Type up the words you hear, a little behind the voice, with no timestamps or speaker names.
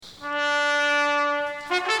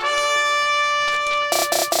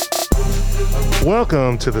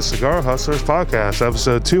Welcome to the Cigar Hustlers Podcast,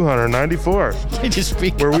 episode 294. Can you just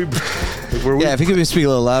speak where we Yeah, if you could speak a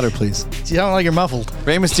little louder, please. You don't like you're muffled.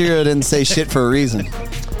 Rey Mysterio didn't say shit for a reason.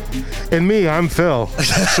 And me, I'm Phil.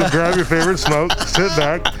 So grab your favorite smoke, sit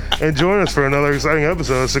back, and join us for another exciting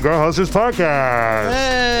episode of Cigar Hustlers Podcast.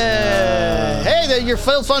 Hey, your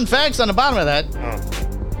Phil fun facts on the bottom of that.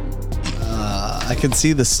 I can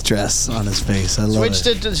see the stress on his face. I love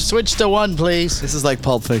it. Switch to one, please. This is like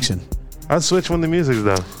Pulp Fiction. I'll switch when the music's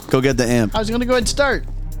done. Go get the amp. I was going to go ahead and start.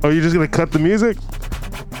 Oh, you're just going to cut the music?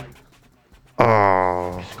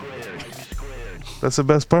 Oh. That's the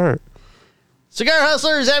best part. Cigar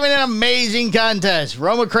Hustlers having an amazing contest.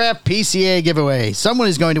 Roma Craft PCA giveaway. Someone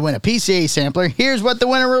is going to win a PCA sampler. Here's what the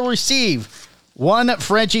winner will receive. 1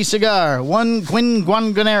 Frenchy cigar, 1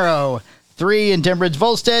 Guanganero, 3 Intemperance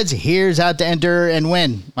Volsteads. Here's how to enter and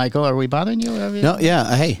win. Michael, are we bothering you? No,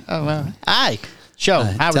 yeah, hey. Oh, well. Hi. Show.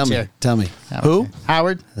 Howard's here. Tell me. Howard's Who? here.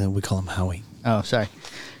 Howard. We call him Howie. Oh, sorry.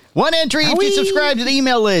 1 entry if you subscribe to the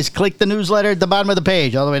email list. Click the newsletter at the bottom of the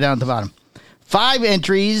page, all the way down at the bottom. 5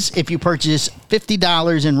 entries if you purchase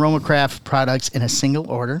 $50 in Roma Craft products in a single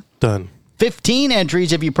order. Done. 15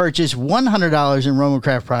 entries if you purchase $100 in Roma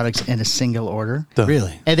Craft products in a single order. Done.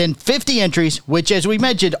 Really? And then 50 entries, which, as we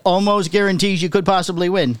mentioned, almost guarantees you could possibly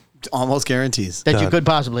win. Almost guarantees. That you could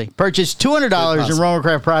possibly purchase $200 in Roma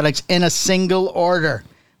Craft products in a single order.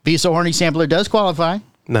 Visa Horny Sampler does qualify.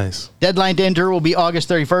 Nice. Deadline to enter will be August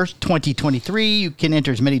 31st, 2023. You can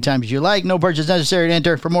enter as many times as you like. No purchase necessary to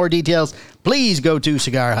enter. For more details, please go to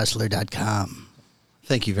cigarhustler.com.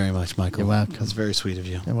 Thank you very much, Michael. You're welcome. That's very sweet of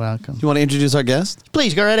you. You're welcome. You want to introduce our guest?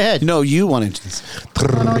 Please go right ahead. No, you want to introduce.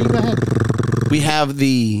 No, you go ahead. We have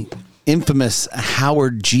the infamous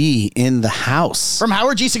Howard G in the house. From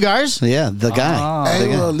Howard G Cigars? Yeah, the guy. Hey,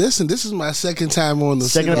 The guy. well, listen, this is my second time on the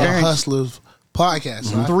Second Cigar appearance. Hustlers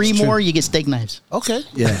podcast. Right? 3 more, you get steak knives. Okay.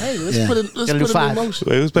 Yeah. Hey, let's Yeah. put it. Let's Gotta do put it 5. in motion.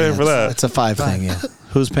 Wait, who's paying for that? It's a 5 thing, yeah.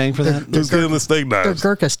 Who's paying for that? Who's getting the steak They're knives?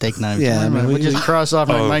 Gurkha steak knives. Yeah, I mean, we we- just cross off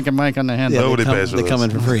Oh. Mike and Mike on the handle. Nobody pays for They this. come in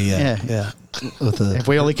for free, yeah. Yeah. With a, If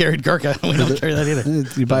we only carried Gurkha, we don't carry that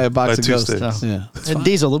either. you buy a box Buy of 2 Ghost. sticks. Yeah. And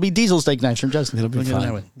Diesel. There'll be Diesel steak knives from Justin. It'll be Look at it that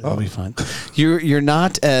fine. way. It'll be fine. You're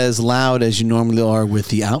not as loud as you normally are with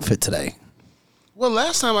the outfit today. Well,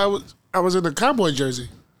 last time I was in a cowboy jersey.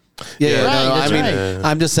 Yeah, Right, no, I that's mean, right.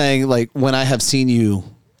 I'm just saying, like, when I have seen you,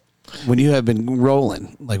 when you have been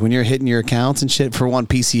rolling, like when you're hitting your accounts and shit for one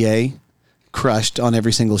PCA, crushed on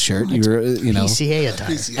every single shirt, you're, you know, PCA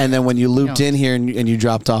attire. and then when you looped in here and you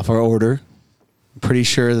dropped off our order, I'm pretty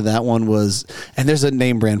sure that one was, and there's a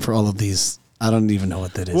name brand for all of these. I don't even know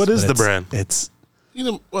what that is. What is but the it's- brand? It's You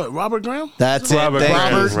know what? Robert Graham. that's it. Robert Thank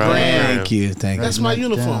Graham. you. Robert Graham. Thank you. Thank you. That's my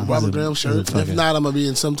uniform. down. Robert Graham shirt. fucking- If not, I'm gonna be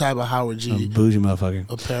in some type of Howard G Bougie motherfucker.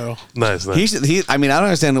 apparel. Nice, nice. I mean, I don't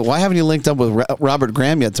understand. Why haven't you linked up with Robert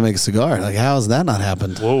Graham yet to make a cigar? Like, how has that not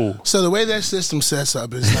happened? Whoa. So the way that system sets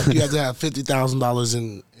up is like you have to have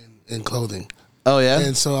 $50,000 in clothing, Oh yeah,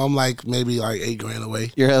 and so I'm like maybe like $8,000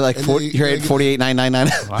 away. you're at like And you're at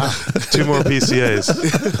 48,999. Wow. 2 more PCAs.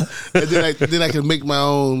 And then I can make my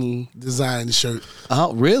own design shirt.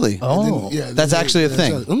 Oh really? Oh. And then, That's actually a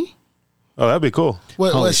thing. Oh, that'd be cool.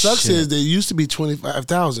 What Holy sucks shit. is they used to be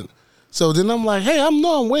 25,000. So then I'm like, hey, I'm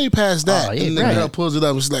way past that. Oh, yeah, and the right. girl pulls it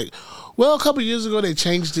up. And she's like, well, a couple years ago they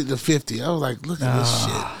changed it to 50. I was like, look at this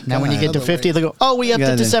shit. Now, when you get to Other 50, way. they go, oh, we upped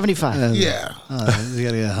it to 75. Yeah. Oh, you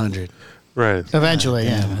gotta get 100. Right. Eventually,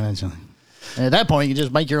 yeah. Eventually. And at that point, you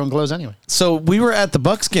just make your own clothes anyway. So we were at the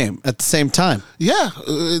Bucks game at the same time. Yeah.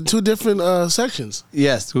 2 different sections.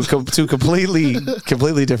 Yes, two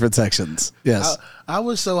completely different sections. Yes. I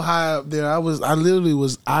was so high up there. I literally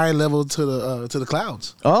was eye level to the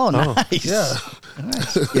clouds. Oh, nice. Yeah.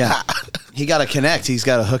 Yeah. He got to connect. He's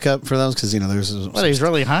got to hook up for those because there's. Well, he's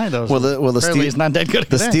really high, though. Well, the Apparently he's not that good at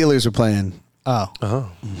the that. Steelers are playing. Oh.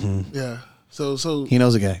 Oh. Yeah. So He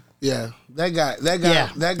knows a guy. yeah,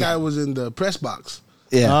 that guy was in the press box.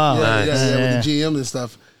 Yeah. Oh. Nice. With the GM and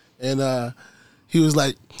stuff. And he was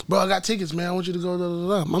like, bro, I got tickets, man. I want you to go. Da,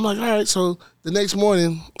 da, da. I'm like, all right. So the next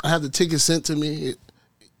morning, I have the tickets sent to me.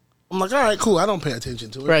 I'm like, all right, cool. I don't pay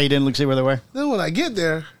attention to it. Right, you didn't see where they were. Then when I get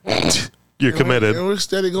there, You're committed. and we're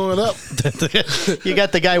steady going up. You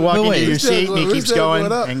got the guy walking wait. to your We're seat, and he still keeps going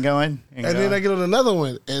going up. and going. And then I get on another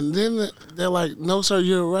one. And then they're like, no, sir,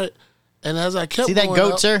 you're right. And as I kept See that going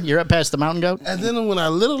goat, up, sir? You're up past the mountain goat? and then when I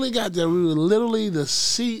literally got there, we were literally the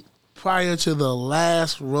seat prior to the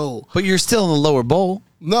last row. But you're still in the lower bowl.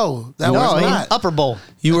 No, that No, was he's not. upper bowl.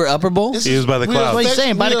 You were upper bowl? This He was by the we clouds. What he's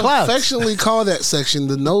saying, by the clouds. affectionately call that section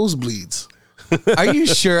the nosebleeds. Are you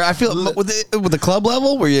sure? I feel with the club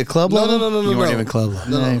level. Were you at club level? No. You weren't even club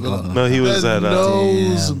level. No, he was at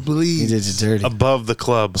nosebleed. He did you dirty. above the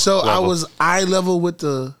club. So I level. was eye level with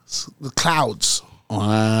the clouds.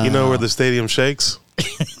 Wow. You know where the stadium shakes?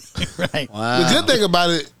 Right. Wow. The good thing about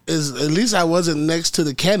it is at least I wasn't next to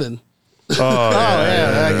the cannon. Oh,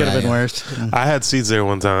 Yeah, that could have been worse. I had seats there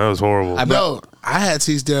one time. That was horrible. No, I had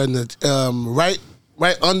seats there in the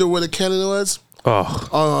right under where the cannon was.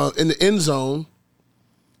 In the end zone.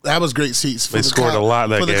 That was great seats. They scored a lot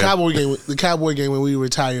that for the game. Cowboy game when we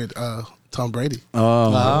retired Tom Brady.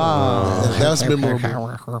 Oh. That was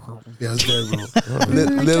memorable. Yeah, it was very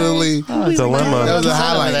memorable. Literally, Dilemma. that was a Over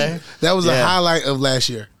highlight. there. That was a Yeah. highlight of last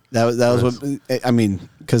year. That was what I mean.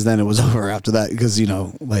 Because then it was over after that. Because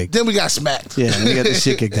Then we got smacked. yeah, you got the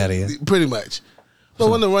shit kicked out of you. Pretty much. But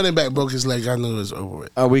when the running back broke his leg, I knew it was over with.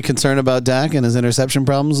 Are we concerned about Dak and his interception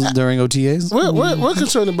problems during OTAs? We're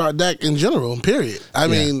concerned about Dak in general. Period. I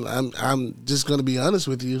mean, I'm just gonna be honest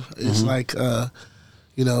with you. It's like,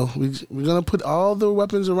 we're gonna put all the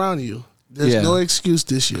weapons around you. There's no excuse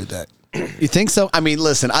this year, Dak. You think so? I mean,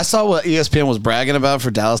 listen, I saw what ESPN was bragging about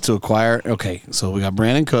for Dallas to acquire. Okay, so we got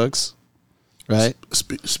Brandon Cooks, right?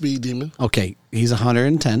 Speed demon, Okay, he's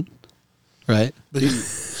 110, right? but he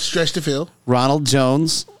stretched the field. Ronald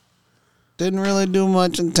Jones didn't really do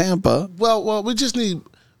much in Tampa. Well, we just need.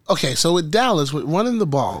 Okay, so with Dallas, with running the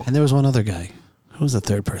ball. And there was one other guy. Who was the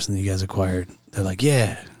third person that you guys acquired? They're like,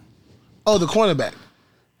 yeah. Oh, the cornerback.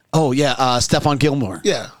 Oh, yeah, Stephon Gilmore.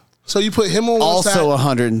 Yeah. So you put him on one Also side.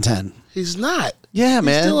 110. He's not. Yeah, He's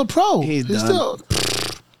man. still a pro. He's done. still.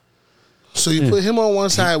 So you put him on one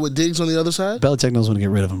side with Diggs on the other side. Belichick knows when to get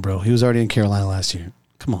rid of him, bro. He was already in Carolina last year.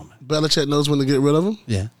 Come on, man. Belichick knows when to get rid of him.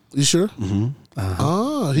 Yeah. You sure?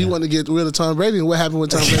 Mm-hmm. He wanted to get rid of Tom Brady. And what happened when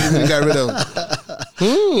Tom Brady when he got rid of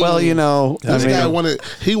him? Well, This guy wanted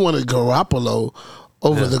Garoppolo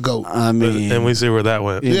over the GOAT. I mean, And we see where that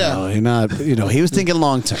went. you Yeah. know, you're not, he was thinking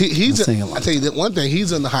long term. I tell you that one thing,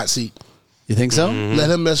 he's in the hot seat. You think so? Let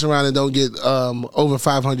him mess around and don't get over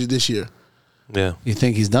 500 this year. Yeah. You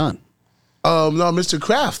think he's done? No, Mr.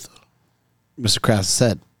 Kraft. Mr. Kraft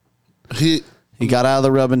said. He He got out of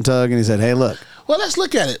the rub and tug and he said, hey, look. Well, let's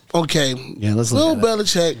look at it. Okay. Yeah, let's look Bill at it.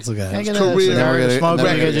 Belichick. Let's look at Can I it. get Career a cigar record. to smoke Never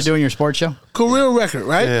when you guys get are doing your sports show? Career record,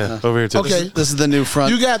 right? Yeah. Over here, too. Okay. This is the new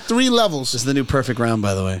front. You got 3 levels. This is the new perfect round,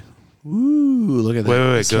 by the way. Ooh, look at that.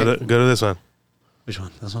 Wait. Go to this one. Which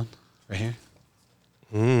one? This one? Right here?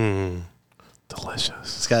 Delicious.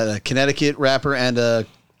 It's got a Connecticut wrapper and a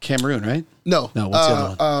Cameroon, right? No. No, what's the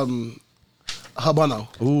other one? Habano.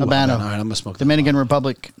 Ooh, Habano. All right, I'm going to smoke the Dominican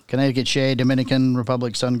Republic, Connecticut Shade, Dominican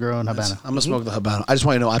Republic, sun-grown Habano. I'm going to smoke the Habano. I just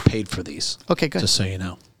want you to know I paid for these. Okay, good. Just so you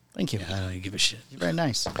know. Thank you. I don't give a shit. You're very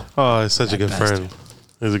nice. Oh, he's such a good bastard. friend.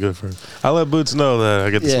 He's a good friend. I let Boots know that I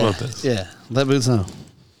get to smoke this. Yeah. Let Boots know.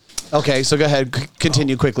 Okay, so go ahead.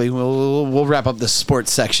 Continue quickly. We'll wrap up the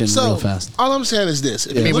sports section So, real fast. all I'm saying is this.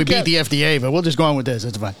 If I you mean, we look beat at- the FDA, but we'll just go on with this.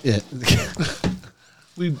 It's fine. Yeah.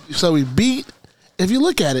 we beat. If you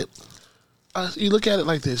look at it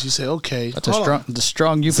like this. You say, okay, That's a hold strong, on. the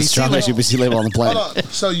strong It's the UPC. strongest UPC label on the planet. Hold on.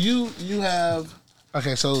 So you have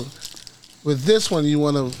okay. So with this one, you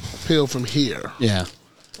want to peel from here, Yeah.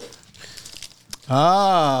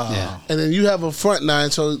 Ah. Yeah. and then you have a front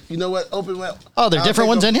 9. So you know what? Open well. Oh, there are different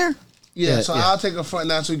ones in here? Yeah. Yeah, So yeah. I'll take a front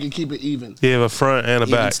 9 so you can keep it even. You have a front and a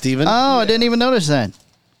Even back. Steven? Oh, I didn't even notice that.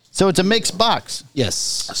 So it's a mixed box. Yes.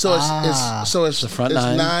 So it's The front it's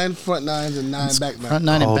 9. 9 front 9s and 9 back 9s. Front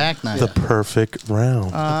 9 and Oh, back 9. The perfect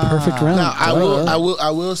round. Perfect round. Now I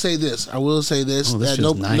will say this. Oh, this that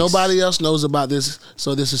feels nice. nobody else knows about this.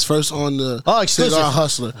 So this is first on the exclusive. Cigar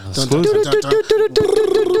Hustler.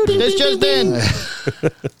 This just in.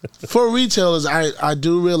 For retailers, I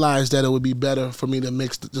do realize that it would be better for me to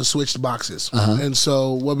mix the switched boxes. And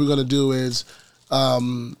so what we're gonna do is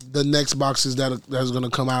the next boxes that's gonna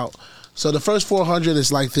come out. So the first 400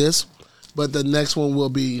 is like this, but the next one will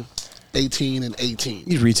be 18 and 18.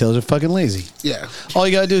 These retailers are fucking lazy. Yeah. All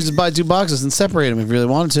you got to do is just buy 2 boxes and separate them if you really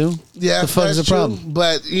wanted to. Yeah, The fuck is the that's true. problem?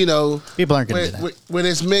 But People aren't going to do that. when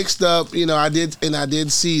it's mixed up, I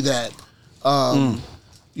did see that. And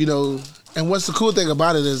what's the cool thing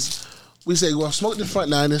about it is we say, well, smoke the front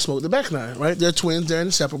 9 and smoke the back 9, right? They're twins, they're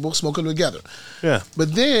inseparable, smoke them together. Yeah.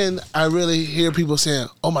 But then I really hear people saying,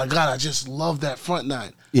 oh my God, I just love that front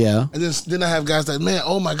 9. Yeah. And then I have guys like, man,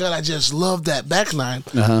 oh my God, I just love that back 9.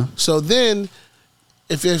 Uh-huh. So then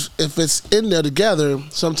if it's in there together,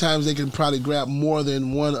 sometimes they can probably grab more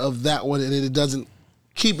than one of that one and it doesn't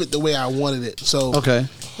keep it the way I wanted it. So Okay.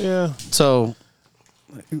 Yeah. So,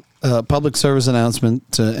 public service announcement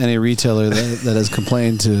to any retailer that has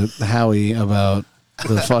complained to Howie about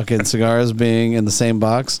the fucking cigars being in the same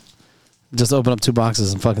box. Just open up 2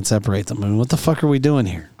 boxes and fucking separate them. I mean, what the fuck are we doing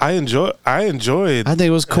here? I enjoyed. I think it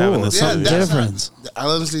was cool. It's something different.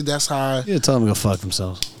 Honestly, that's how. You tell them to go fuck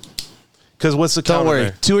themselves. Because what's the Don't counter worry.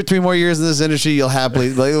 there? 2 or 3 more years in this industry, you'll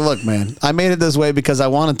happily like, look, man. I made it this way because I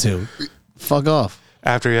wanted to. Fuck off.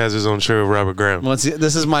 After he has his own shirt with Robert Graham.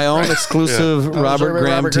 This is my own exclusive Robert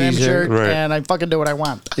Graham t-shirt. Right. And I fucking do what I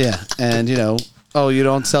want. Yeah, and oh, you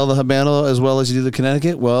don't sell the Habano as well as you do the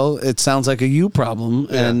Connecticut? Well, it sounds like a you problem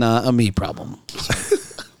and not a me problem.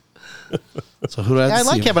 So who do I have to I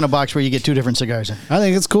like see? having a box where you get 2 different cigars in. I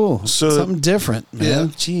think it's cool. So- Something different, man. Yeah.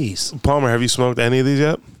 Jeez. Palmer, have you smoked any of these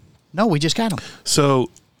yet? No, we just got them. So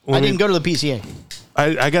I didn't go to the PCA.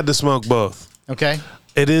 I got to smoke both. Okay.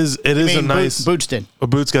 It is a nice. Boots did.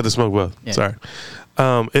 Boots got to smoke both. Yeah. Sorry.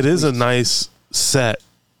 It is a nice set.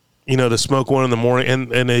 To smoke one in the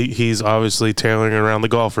morning, and he's obviously tailoring around the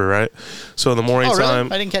golfer, right? So in the morning Oh, really?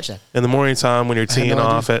 time, I didn't catch that. in the morning time when you're teeing no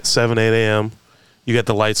off at 7, 8 a.m., you get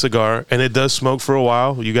the light cigar, and it does smoke for a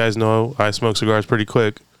while. You guys know I smoke cigars pretty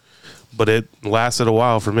quick, but it lasted a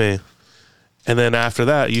while for me. And then after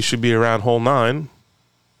that, you should be around hole 9,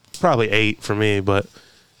 probably 8 for me, but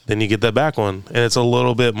then you get that back one, and it's a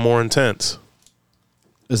little bit more intense.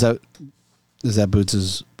 Is that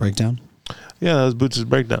Boots' breakdown? Yeah, that was Boots'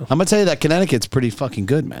 breakdown. I'm going to tell you that Connecticut's pretty fucking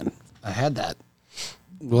good, man. I had that.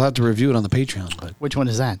 We'll have to review it on the Patreon, but Which one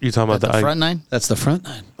is that? You talking about the the front 9? that's the front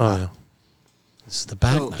 9. Oh, yeah. This is the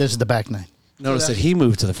back 9. This is the back 9. Notice that he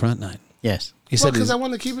moved to the front 9. Yes. He said Because I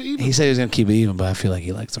want to keep it even. he said he was going to keep it even, but I feel like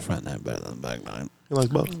he likes the front 9 better than the back 9. He likes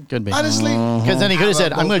both. Could be. Honestly, Because then he could have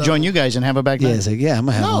said, I'm going to join you guys and have a back 9. Yeah, he's like, yeah, I'm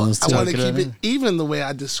going to have one no, of those I too. want to Could keep I- it even the way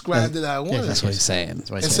I described it. I wanted. That's what he's saying.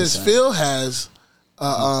 That's why I And said since so. Phil has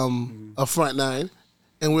a front 9,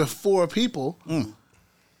 and we're 4 people,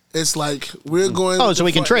 it's like we're going. Oh, with so the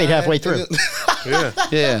we can front trade 9, halfway and through. Yeah.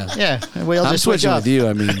 Yeah. Yeah. We'll I'm just switch switching up. with you.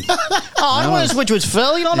 I mean, Oh, I want to switch with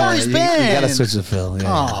Phil. You don't know where he's you been. got to switch to Phil. Yeah.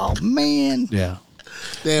 Oh, man. Yeah.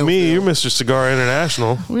 Damn, Me, Phil. you're Mr. Cigar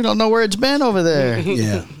International. We don't know where it's been over there.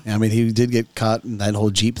 Yeah. I mean, he did get caught in that whole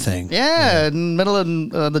Jeep thing. Yeah, in the middle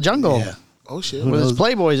of the jungle Yeah. Oh shit. with his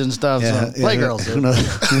playboys and stuff. Yeah, So playgirls. Who knows?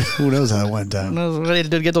 Who knows how it went down? What they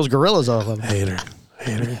did to get those gorillas off of him. Hater.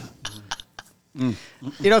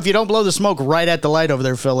 If you don't blow the smoke right at the light over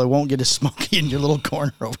there, Phil, it won't get as smoky in your little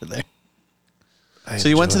corner over there. So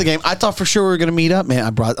you went to the game. I thought for sure we were going to meet up, man.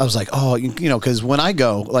 I was like, oh, because when I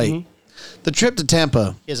go, like, the trip to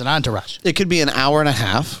Tampa, He has an entourage. it could be an hour and a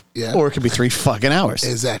half, Yeah. or it could be 3 fucking hours.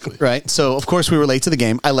 Exactly. Right? So, of course, we were late to the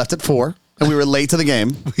game. I left at 4, and we were late to the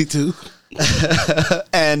game. Me too.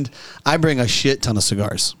 And I bring a shit ton of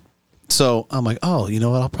cigars. So I'm like, oh, you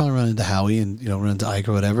know what? I'll probably run into Howie and, run into Ike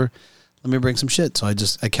or whatever. Let me bring some shit. So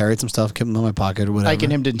I carried some stuff, kept them in my pocket or whatever. Ike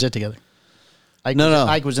and him didn't sit together. No.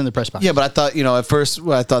 Ike was in the press box. Yeah, but I thought, at first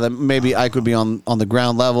I thought that maybe Ike would be on the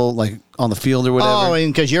ground level, like on the field or whatever. Oh,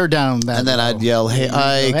 and because you're down that And then low. I'd yell, hey,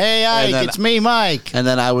 Ike. Hey, Ike, And then- it's me, Mike. And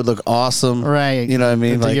then I would look awesome. Right. You know what I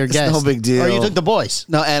mean? To Like, your it's guest. no big deal. Or you took the boys.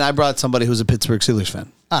 No, and I brought somebody who's a Pittsburgh Steelers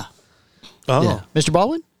fan. Ah. Oh. Yeah. Mr.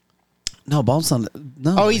 Baldwin? No, Baldwin's not.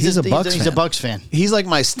 No, Oh, he's a Bucks He's fan. a Bucks fan. He's like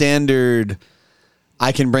my standard.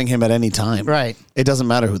 I can bring him at any time. Right. It doesn't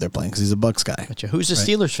matter who they're playing because he's a Bucks guy. Gotcha. Who's the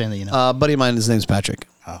Steelers fan that you know? Buddy of mine, his name's Patrick.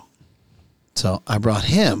 Oh. So I brought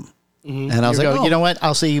him, and I was like, you know what?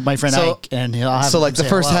 I'll see my friend So- Ike, and I'll have so him like the say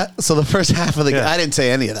first hello. the first half of the Yeah. I didn't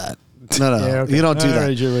say any of that. No, Yeah, okay. you don't do All that.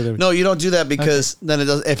 right, sure, whatever. No, you don't do that because then it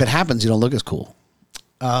does. If it happens, you don't look as cool,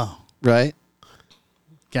 Oh, right?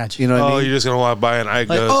 gotcha. You know what I Oh, mean? you're just going to walk by and Ike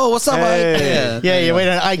Like, goes, oh, what's up, hey. Ike? Yeah, you wait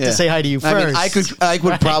on Ike Yeah. to say hi to you first. I mean, Ike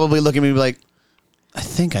would Right. probably look at me and be like, I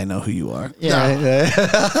think I know who you are. Yeah,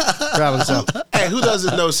 probably so. Hey, who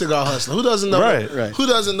doesn't know Cigar Hustler? Who doesn't know? Right. Who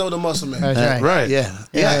doesn't know the Muscle Man? That's right. Right. Yeah.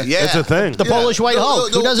 Yeah. It's a thing. The Polish White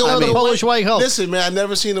Hulk. Who doesn't know the Polish White Hulk? Listen, man, I've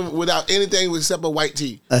never seen him without anything except a white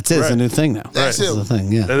tee. That's it. It's a Right. new thing now. That's That's it. the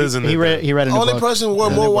thing. Yeah. That isn't He read a new Only book. person who wore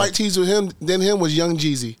more white tees with him than him was Young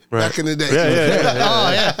Jeezy back in the day. Yeah.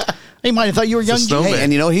 Oh yeah. He might have thought you were young. It's a snowman. Hey,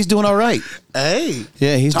 and he's doing all right. Hey,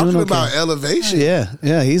 Yeah, he's talking doing okay. about elevation.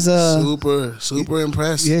 Yeah, he's Super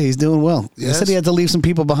impressed. yeah, he's doing well. He Yes. said he had to leave some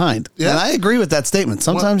people behind. Yeah. And I agree with that statement.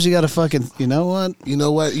 Sometimes you got to fucking, you know what? You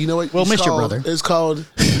know what? We'll it's miss you, called? brother. It's called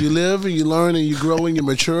you live and you learn and you grow and you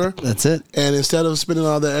mature. That's it. And instead of spending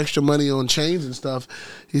all that extra money on chains and stuff,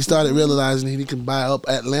 he started realizing he can buy up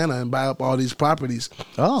Atlanta and buy up all these properties.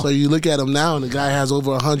 Oh. So you look at him now, and the guy has over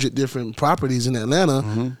 100 different properties in Atlanta.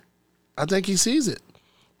 Mm-hmm. I think he sees it.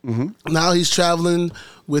 Now he's traveling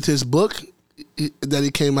with his book that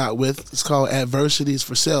he came out with. It's called Adversities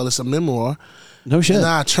for Sale. It's a memoir. No shit. And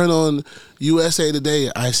now I turn on USA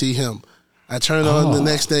Today, I see him. I turn on the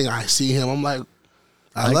next thing, I see him. I'm like,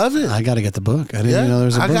 I love it. I got to get the book. I didn't even know there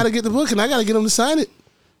was a book. I got to get the book, and I got to get him to sign it.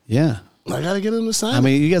 Yeah. I got to get him to sign it. I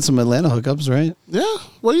mean, you got some Atlanta hookups, right? Yeah.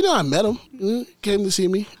 Well, I met him. He came to see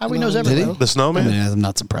me. How he knows everybody? The snowman? I mean, I'm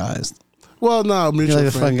not surprised. Well, no, mutual You're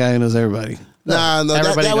like a friend. fun guy who knows everybody. Nah, no,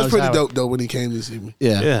 Everybody that was knows pretty Howard. dope, though, when he came to see me.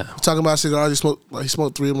 Yeah. Talking about cigars, he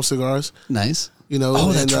smoked 3 of them cigars. Nice.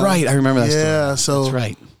 Oh, that's right. I remember that story. Yeah, so. That's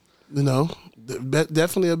right.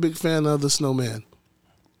 Definitely a big fan of the snowman.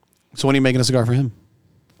 So when are you making a cigar for him?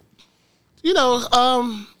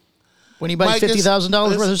 When he buys Mike,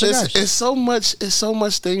 $50,000 worth of cigars. It's so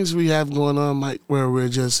much things we have going on, Mike, where we're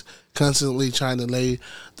just constantly trying to lay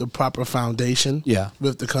the proper foundation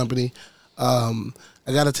with the company.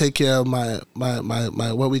 I got to take care of my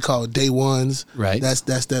what we call day ones. Right. That's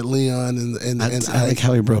that Leon and I like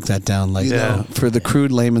how he broke that down. Like for the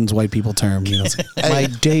crude layman's white people term, my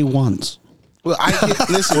day ones. Well,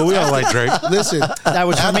 listen. Well, we all like Drake. Listen, That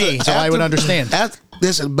was for me, so I would understand.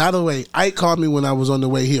 Listen, by the way, Ike called me when I was on the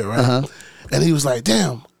way here, right? And he was like,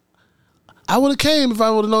 "Damn, I would have came if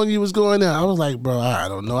I would have known you was going there." I was like, "Bro, I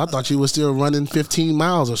don't know. I thought you were still running 15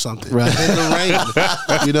 miles or something in the rain,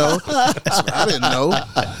 So I didn't know."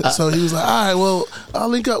 So he was like, "All right, well, I'll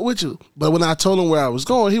link up with you." But when I told him where I was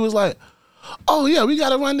going, he was like, "Oh yeah, we got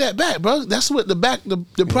to run that back, bro. That's what the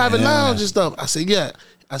private lounge and stuff." I said, "Yeah."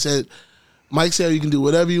 I said, Mike said you can do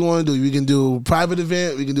whatever you want to do. We can do private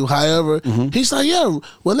event. We can do however. He's like, yeah,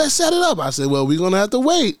 well, let's set it up. I said, well, we're going to have to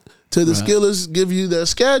wait till the skillers give you their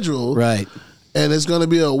schedule. Right. And it's going to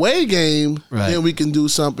be a away game. Right. Then we can do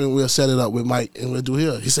something. We'll set it up with Mike and we'll do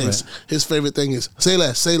here. He says his favorite thing is say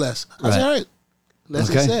less, say less. I said, all right. That's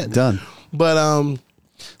what he said. Done. But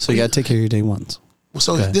So you got to take care of your day ones.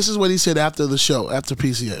 So this is what he said after the show, after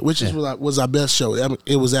PCA, which is was our best show. I mean,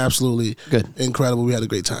 it was absolutely incredible. We had a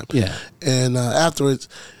great time. Yeah. And afterwards,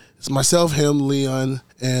 it's myself, him, Leon,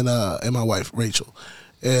 and my wife, Rachel.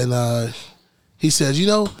 And he says,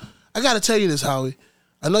 I got to tell you this, Howie.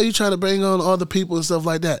 I know you're trying to bring on all the people and stuff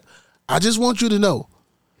like that. I just want you to know,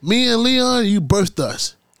 me and Leon, you birthed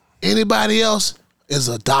us. Anybody else is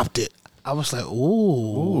adopted. I was like,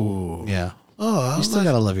 ooh. Yeah. Oh, You still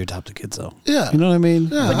got to love your adopted kids, though. Yeah. You know what I mean?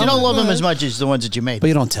 Yeah. But you don't love them as much as the ones that you made. But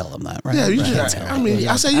you don't tell them that, right? Yeah, you Right. just,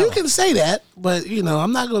 I say you can say that, but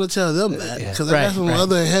I'm not going to tell them that because I got some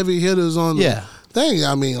other heavy hitters on the thing.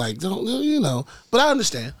 I mean, like, don't. But I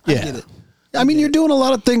understand. I get it. I mean, you're doing a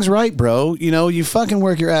lot of things right, bro. You fucking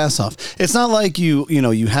work your ass off. It's not like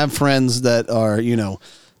you have friends that are,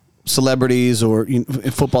 celebrities or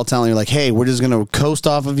football talent. You're like, hey, we're just going to coast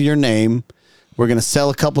off of your name. We're going to sell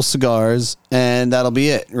a couple cigars and that'll be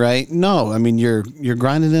it, right? No, I mean, you're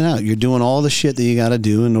grinding it out. You're doing all the shit that you got to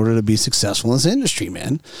do in order to be successful in this industry,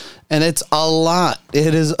 man. And it's a lot.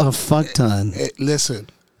 It is a fuck ton. Listen,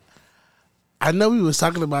 I know we was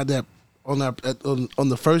talking about that on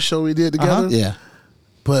the first show we did together. Yeah.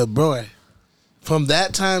 But, bro, from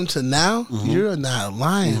that time to now, you're not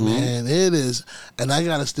lying, man. It is. And I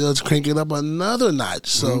got to still crank it up another notch.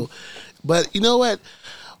 So, but you know what?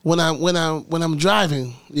 When I'm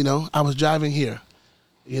driving, I was driving here,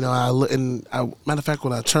 matter of fact,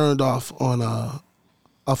 when I turned off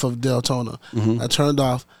off of Deltona, I turned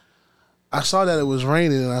off. I saw that it was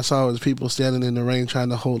raining, and I saw it was people standing in the rain trying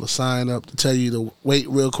to hold a sign up to tell you to wait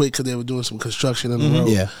real quick because they were doing some construction in the road.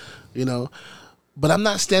 Yeah, But I'm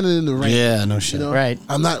not standing in the rain. Yeah, no shit. Right.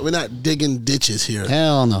 We're not digging ditches here.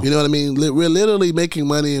 Hell no. You know what I mean? We're literally making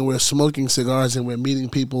money and we're smoking cigars and we're meeting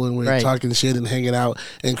people and we're talking shit and hanging out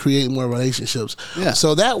and creating more relationships. Yeah.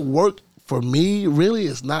 So that work for me really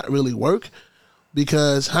is not really work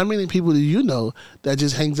because how many people do you know that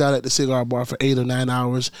just hangs out at the cigar bar for 8 or 9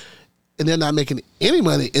 hours and they're not making any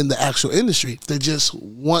money in the actual industry? They just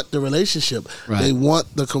want the relationship. Right. They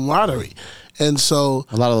want the camaraderie. And so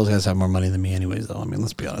a lot of those guys have more money than me anyways, though. I mean,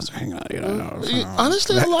 let's be honest. They're hanging out,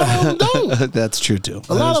 honestly, a lot of them don't. That's true, too.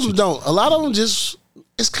 A lot of them don't. A lot of them just,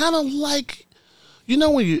 it's kind of like, when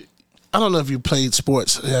I don't know if you played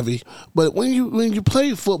sports heavy, but when you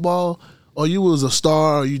played football or you was a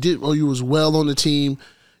star or you was well on the team,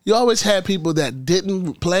 you always had people that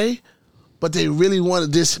didn't play, but they really want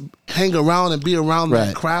to just hang around and be around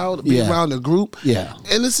that crowd, be around the group. Yeah.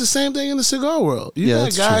 And it's the same thing in the cigar world. You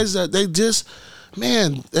got guys that they just,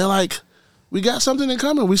 man, they're like, we got something in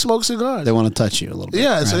common. We smoke cigars. They want to touch you a little bit.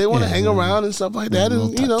 Yeah, so they want to hang around and stuff like that.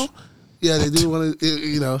 And, yeah, they do want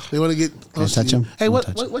to, they want to get close touch to you. them? Hey,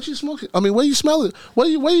 what you smoking? I mean, what are you smelling? What are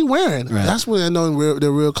you wearing? Right. That's when I know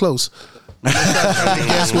they're real close.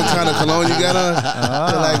 Guess what kind of cologne you got on?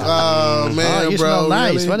 They're like, oh man, you bro, smell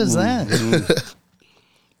nice. really? What is that?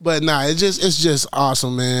 But nah, it's just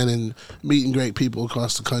awesome, man, and meeting great people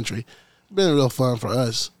across the country. been real fun for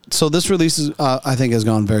us. So this release is, I think, has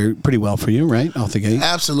gone pretty well for you, right? Off the gate.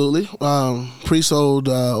 Absolutely. Pre-sold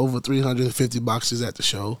over 350 boxes at the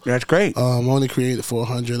show. That's great. Only created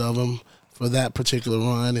 400 of them for that particular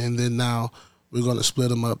run, and then now we're going to split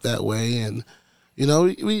them up that way. And you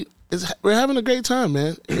know, we're having a great time,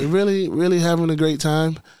 man. We're really having a great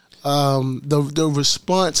time. The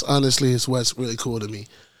response, honestly, is what's really cool to me,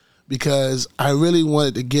 because I really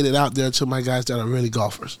wanted to get it out there to my guys that are really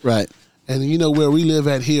golfers. Right. And you know where we live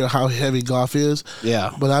at here, how heavy golf is.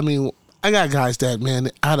 Yeah. But I mean, I got guys that, man,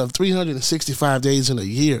 out of 365 days in a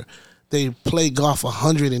year, they play golf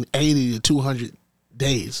 180 to 200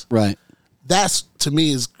 days. Right. That's, to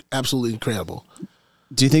me, is absolutely incredible.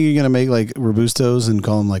 Do you think you're gonna make like Robustos and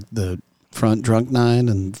call them like the front drunk nine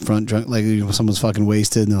and front drunk, like, you know, someone's fucking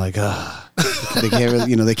wasted and they're like, they can't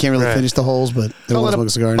really, Right. finish the holes, but they want to smoke a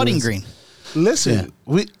cigar. Putting green. Listen,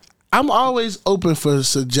 I'm always open for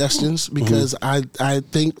suggestions because I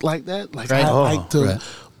think like that. Like Right. I like to. Right.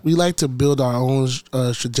 We like to build our own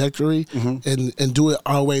trajectory and do it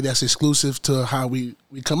our way that's exclusive to how we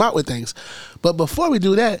come out with things. But before we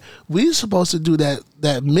do that, we're supposed to do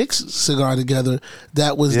that mixed cigar together.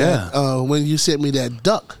 That was that when you sent me that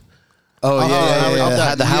duck. Oh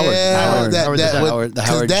yeah. The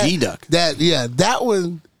Howard G duck. That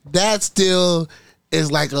one, that still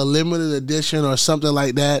is like a limited edition or something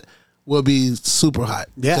like that. Will be super hot.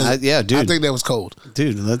 Yeah, dude. I think that was cold.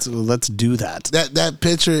 Dude, let's do that. That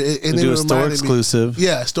picture, and do a store exclusive.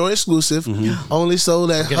 Yeah, store exclusive. Only sold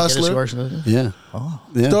at Hustler. Yeah.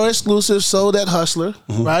 Yeah. Store exclusive, sold at Hustler,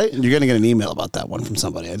 right? You're gonna get an email about that one from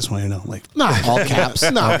somebody. I just want you to know, like, Nah. all caps.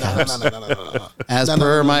 No. As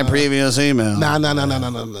per my previous email. No.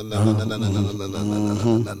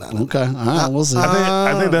 Okay. All right. We'll see.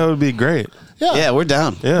 I think that would be great. Yeah, we're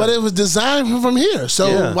down. Yeah. But it was designed from here,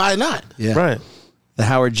 so why not? Yeah. Right. The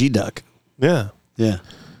Howard G duck. Yeah. Yeah.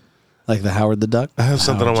 Like the Howard the duck. I have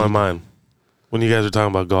something on my mind when you guys are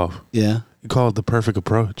talking about golf. Yeah. You call it the perfect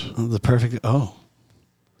approach. The perfect. Oh.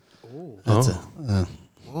 That's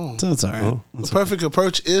that's all right. The perfect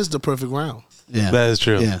approach is the perfect round. Yeah. That is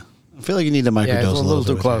true. Yeah. I feel like you need to microdose it's a little too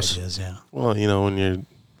bit with close. your ideas, yeah. Well, you know, when you're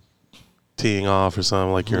teeing off or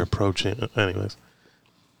something, like you're approaching. Anyways.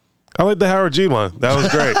 I like the Howard G one. That was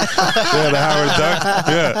great. The Howard Duck.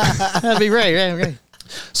 Yeah. That'd be great. Right.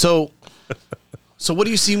 So what do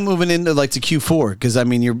you see moving into like to Q4? Because I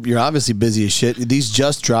mean, you're obviously busy as shit. These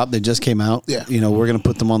just dropped. They just came out. Yeah. You know, we're gonna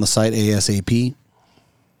put them on the site ASAP.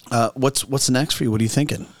 What's next for you? What are you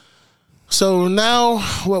thinking? So now,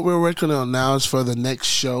 what we're working on now is for the next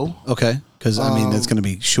show. Okay. Because I mean, it's gonna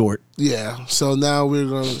be short. Yeah. So now we're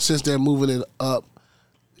gonna, since they're moving it up,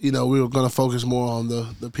 you know, we were going to focus more on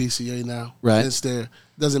the PCA now. Right. Since there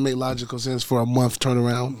doesn't make logical sense for a month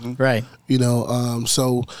turnaround. Right. You know,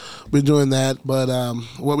 so we're doing that. But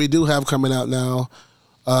what we do have coming out now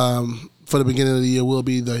for the beginning of the year will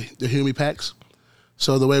be the Humi packs.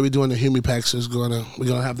 So the way we're doing the Humi packs is we're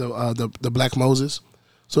gonna have the Black Moses.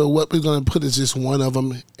 So what we're gonna put is just one of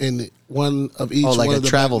them in one of each. Oh, like one a of the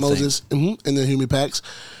travel Black Moses in the Humi packs.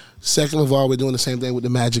 Second of all, we're doing the same thing with the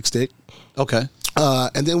Magic Stick. Okay.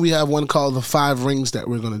 And then we have one called the 5 rings that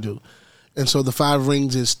we're going to do. And so the 5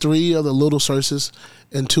 rings is 3 of the Little Circes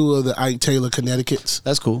and 2 of the Ike Taylor Connecticut's.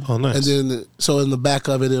 That's cool. Oh, nice. And then, so in the back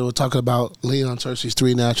of it, it will talk about Leon Cersei's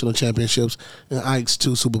 3 national championships and Ike's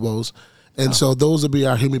 2 Super Bowls. And so those will be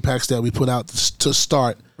our Humi packs that we put out to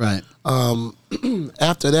start. Right.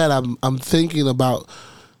 After that, I'm thinking about,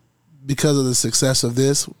 because of the success of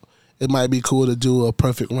this, it might be cool to do a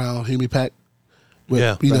perfect round Humi pack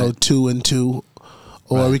with, you know, 2 and 2.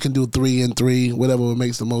 Or we can do 3 and 3, whatever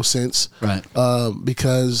makes the most sense. Right.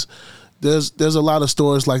 Because there's a lot of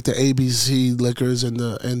stores like the ABC Liquors and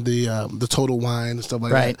the Total Wine and stuff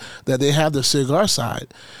like that they have the cigar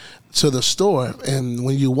side to the store. And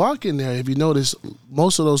when you walk in there, if you notice,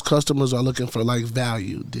 most of those customers are looking for like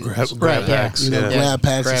value deals. Grab packs. You know, grab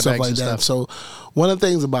packs Grab and stuff bags like and that. stuff. So one of the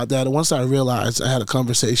things about that, once I realized, I had a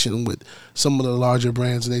conversation with some of the larger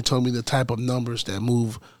brands, and they told me the type of numbers that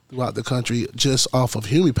move throughout the country just off of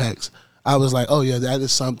Humi packs. I was like, oh yeah, that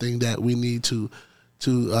is something that we need to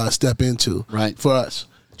step into for us.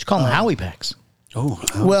 You call them Howie packs. Oh.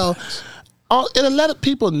 Well, and a lot of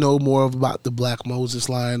people know more about the Black Moses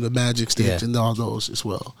line, the Magic Sticks, and all those as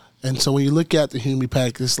well. And so when you look at the Humi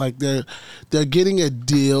pack, it's like they're getting a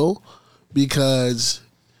deal, because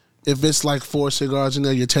if it's like 4 cigars in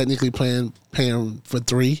there, you're technically paying for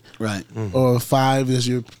 3. Right. Or 5 is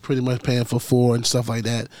you're pretty much paying for 4 and stuff like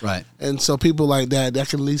that. Right. And so people like that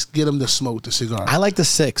can at least get them to smoke the cigar. I like the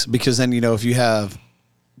 6 because then, you know, if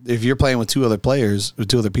you're playing with 2 other players or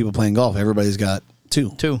 2 other people playing golf, everybody's got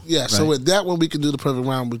Two. Yeah, so with that one, we can do the perfect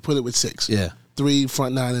round. We put it with 6. Yeah. 3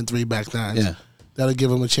 front 9 and 3 back 9s. Yeah. That'll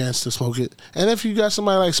give him a chance to smoke it. And if you got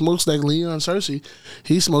somebody like smokes like Leon Cersei,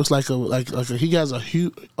 he smokes like he has a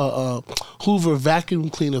Hoover vacuum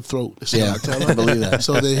cleaner throat. That's what I tell him. I believe that.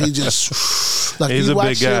 So that he just like he's you a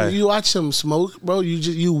watch big guy. him, you watch him smoke, bro.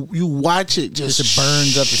 You watch it just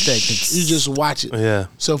burns up the steak. You just watch it. Yeah.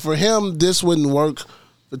 So for him, this wouldn't work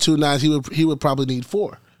for 2 9s. He would probably need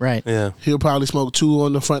 4. Right. Yeah. He'll probably smoke 2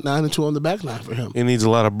 on the front 9 and 2 on the back 9 for him. He needs a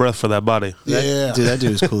lot of breath for that body. Yeah, Dude, that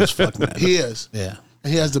dude is cool as fuck, man. he is. Yeah.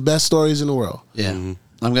 And he has the best stories in the world. Yeah.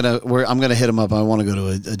 I'm gonna hit him up. I want to go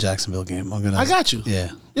to a Jacksonville game. I got you.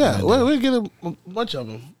 Yeah. Yeah, we'll get a bunch of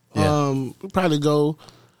them. Yeah. We'll probably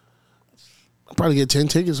get 10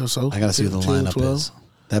 tickets or so. I gotta see what the 10, lineup 12. is.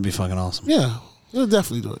 That'd be fucking awesome. Yeah, we'll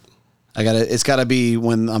definitely do it. It's gotta be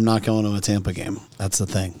when I'm not going to a Tampa game. That's the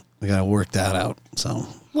thing. I gotta work that out. So.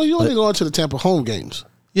 Well, you only going to the Tampa home games.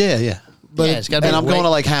 Yeah. But Yeah, it's gotta be And I'm way- going to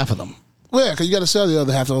like half of them. well, because you got to sell the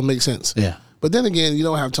other half. That don't make sense. Yeah. But then again, you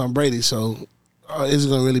don't have Tom Brady, so is it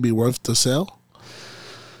going to really be worth to sell?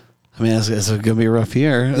 I mean, it's going to be a rough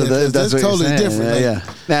year. That's what you're totally saying. different. Yeah.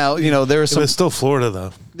 Now, there are some. It's still Florida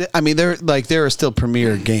though. I mean, there are still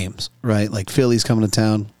premier games, right? Like Philly's coming to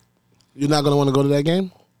town. You're not going to want to go to that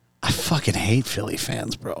game? I fucking hate Philly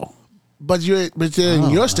fans, bro. But they're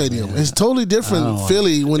in your stadium. Man. It's totally different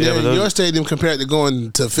Philly when they're in your stadium compared to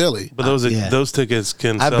going to Philly. But those tickets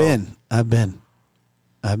can I've sell. been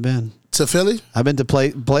To Philly? I've been to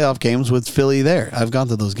playoff games with Philly there. I've gone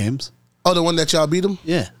to those games. Oh, the one that y'all beat them?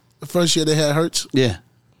 Yeah. The first year they had Hurts? Yeah.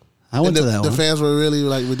 I went And to that the one. fans were really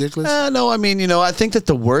like ridiculous? No, I mean, I think that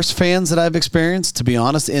the worst fans that I've experienced, to be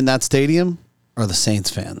honest, in that stadium are the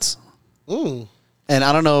Saints fans. Mm. And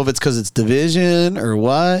I don't know if it's because it's division or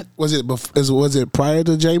what. Was it prior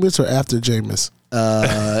to Jameis or after Jameis?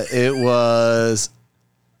 It was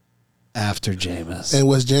after Jameis. And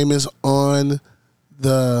was Jameis on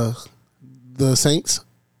the Saints?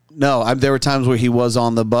 No, there were times where he was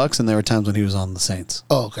on the Bucks, and there were times when he was on the Saints.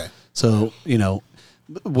 Oh, okay. So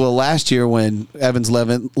last year when Evans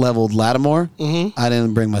leveled Lattimore, I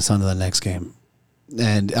didn't bring my son to the next game,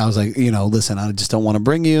 and I was like, listen, I just don't want to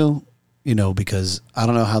bring you. Because I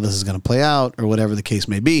don't know how this is going to play out or whatever the case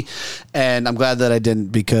may be. And I'm glad that I didn't,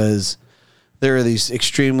 because there are these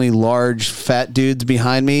extremely large, fat dudes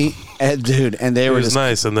behind me. And they were just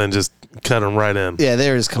nice, and then just cut them right in. Yeah,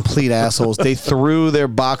 they were just complete assholes. They threw their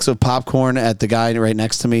box of popcorn at the guy right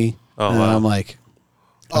next to me. Oh, and wow. I'm like,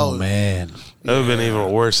 oh man. That would have been an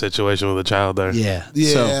even worse situation with a child there. Yeah.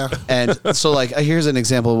 Yeah. So here's an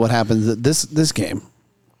example of what happens at this game.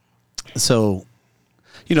 So,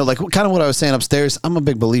 like kind of what I was saying upstairs, I'm a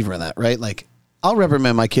big believer in that, right? Like, I'll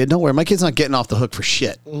reprimand my kid. Don't worry, my kid's not getting off the hook for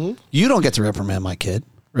shit. Mm-hmm. You don't get to reprimand my kid,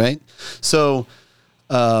 right? So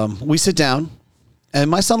we sit down, and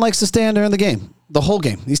my son likes to stand during the game, the whole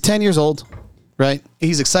game. He's 10 years old, right?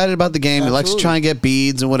 He's excited about the game. Absolutely. He likes to try and get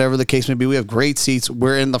beads and whatever the case may be. We have great seats.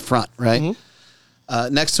 We're in the front, right?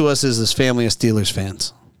 Mm-hmm. Next to us is this family of Steelers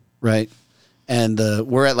fans, right? And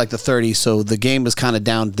we're at like the 30, so the game is kind of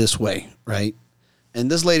down this way, right? And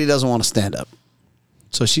this lady doesn't want to stand up.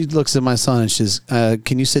 So she looks at my son and she's,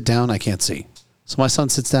 can you sit down? I can't see. So my son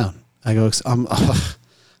sits down. I go, I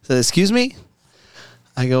said, excuse me?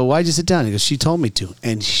 I go, why'd you sit down? He goes, she told me to.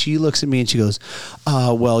 And she looks at me and she goes,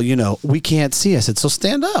 well, we can't see. I said, so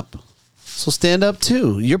stand up. So stand up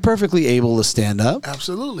too. You're perfectly able to stand up.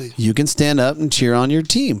 Absolutely. You can stand up and cheer on your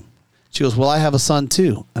team. She goes, well, I have a son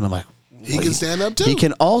too. And I'm like, he can stand up too. He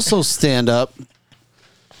can also stand up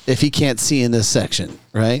if he can't see in this section,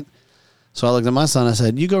 right? So I looked at my son. I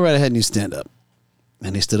said, you go right ahead and you stand up.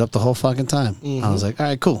 And he stood up the whole fucking time. Mm-hmm. I was like, all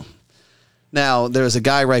right, cool. Now, there's a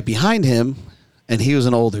guy right behind him, and he was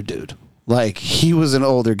an older dude. Like, he was an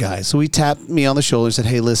older guy. So he tapped me on the shoulder and said,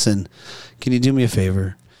 hey, listen, can you do me a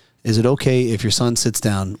favor? Is it okay if your son sits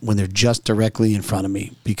down when they're just directly in front of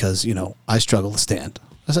me? Because, I struggle to stand.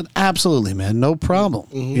 I said, absolutely, man. No problem.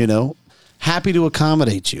 Mm-hmm. Happy to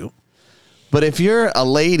accommodate you. But if you're a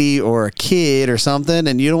lady or a kid or something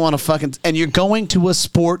and you don't want to and you're going to a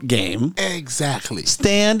sport game. Exactly.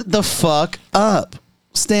 Stand the fuck up.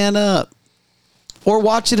 Stand up. Or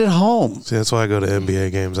watch it at home. See, that's why I go to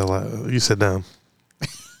NBA games. You sit down.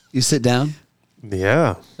 You sit down?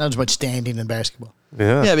 Yeah. Not as much standing in basketball.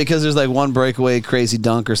 Yeah. Yeah, because there's like one breakaway crazy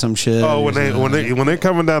dunk or some shit. Oh, when they're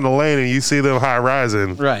coming down the lane and you see them high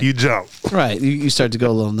rising, right. You jump. Right. You start to go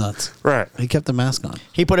a little nuts. Right. He kept the mask on.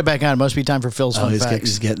 He put it back on. It must be time for Phil's fun he's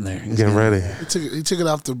facts. getting there. He's getting ready. He took it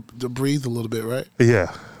off to breathe a little bit, right?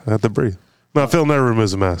 Yeah. I have to breathe. No, Phil never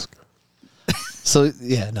removes a mask. So,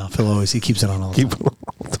 yeah, no, Phil always, he keeps it on all the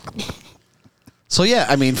time. So yeah,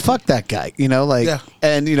 I mean, fuck that guy,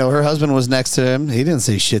 and her husband was next to him. He didn't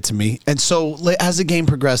say shit to me. And so as the game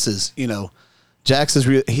progresses, Jax is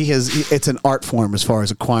it's an art form as far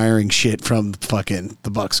as acquiring shit from fucking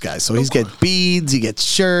the Bucks guys. So he's get beads, he gets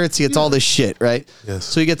shirts, he gets all this shit, right? Yes.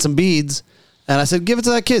 So he gets some beads, and I said, give it to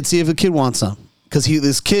that kid, see if the kid wants some. Because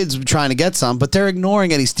this kid's trying to get some, but they're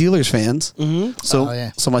ignoring any Steelers fans. Mm-hmm.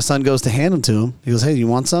 So my son goes to hand them to him. He goes, hey, you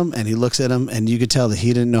want some? And he looks at him, and you could tell that he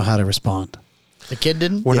didn't know how to respond. The kid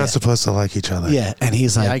didn't? We're not supposed to like each other. Yeah, and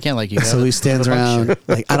he's like... I can't like you. So he stands around,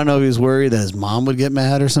 I don't know if he was worried that his mom would get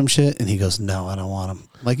mad or some shit, and he goes, no, I don't want them.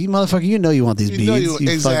 Like, you motherfucker, you know you want these beads.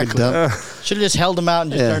 You fucking dumb. Should have just held them out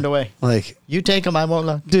and just turned away. Like... You take them, I won't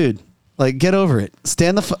look. Dude... Like, get over it.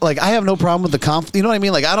 Stand the I have no problem with the you know what I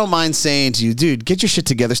mean? Like, I don't mind saying to you, dude, get your shit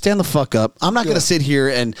together. Stand the fuck up. I'm not going to sit here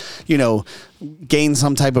and, gain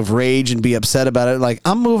some type of rage and be upset about it. Like,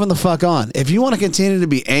 I'm moving the fuck on. If you want to continue to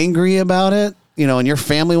be angry about it, and your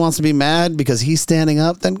family wants to be mad because he's standing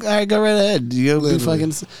up, then all right, go right ahead.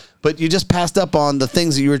 But you just passed up on the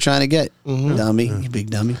things that you were trying to get, dummy, you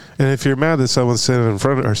big dummy. And if you're mad that someone's standing in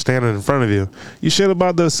front of you, you should have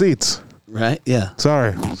bought those seats. Right? Yeah.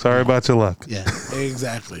 Sorry about your luck. Yeah.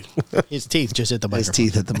 Exactly. His teeth just hit the mic. His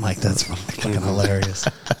teeth hit the mic. That's fucking hilarious.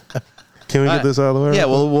 Can we get this out of the way? Yeah,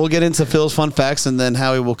 we'll get into Phil's fun facts, and then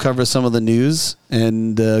Howie will cover some of the news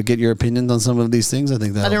and get your opinions on some of these things. I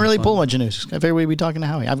think that I didn't really pull much of news. I figured we'd be talking to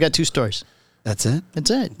Howie. I've got 2 stories. That's it?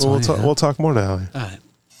 That's it. Well, we'll talk more to Howie. All right.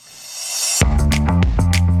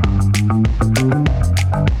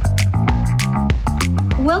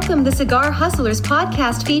 Welcome to Cigar Hustlers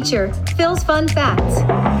Podcast feature, Phil's Fun Facts.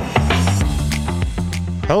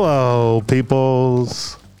 Hello,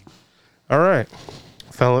 peoples. All right,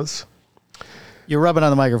 fellas. You're rubbing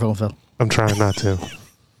on the microphone, Phil. I'm trying not to.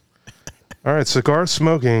 All right, cigar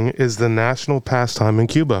smoking is the national pastime in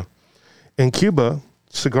Cuba. In Cuba,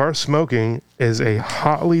 cigar smoking is a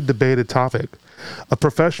hotly debated topic. A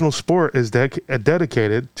professional sport is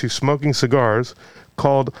dedicated to smoking cigars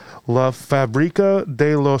called La Fábrica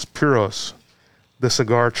de los Puros, the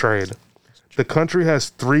cigar trade. The country has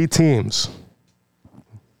 3 teams.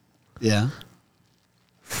 Yeah.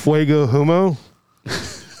 Fuego Humo,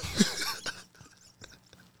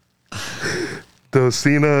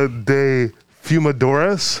 Docena de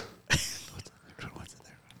Fumadores,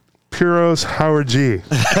 Puros Howard G.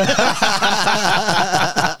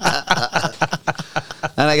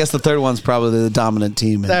 And I guess the third one's probably the dominant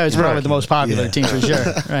team. That was probably the most popular team for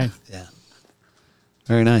sure. Right. Yeah.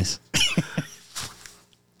 Very nice.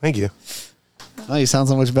 Thank you. Oh, you sound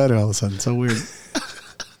so much better all of a sudden. So weird.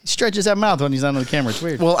 He stretches that mouth when he's on the camera. It's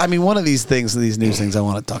weird. Well, I mean, one of these things, these news things I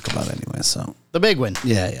want to talk about anyway, so. The big one.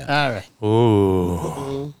 Yeah. All right.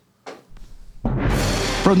 Ooh.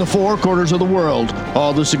 From the 4 corners of the world,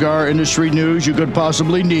 all the cigar industry news you could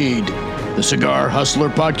possibly need. The Cigar Hustler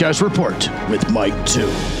Podcast Report with Mike 2.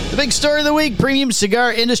 The big story of the week, premium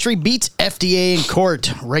cigar industry beats FDA in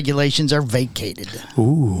court. Regulations are vacated.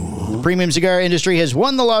 Ooh. The premium cigar industry has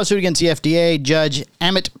won the lawsuit against the FDA. Judge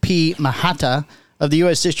Amit P. Mahata of the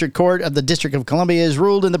U.S. District Court of the District of Columbia has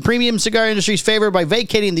ruled in the premium cigar industry's favor by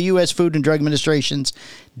vacating the U.S. Food and Drug Administration's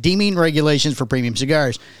deeming regulations for premium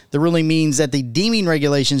cigars. The ruling means that the deeming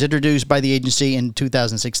regulations introduced by the agency in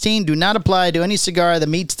 2016 do not apply to any cigar that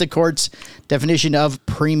meets the court's definition of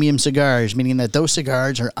premium cigars, meaning that those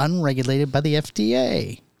cigars are unregulated by the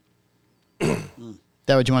FDA.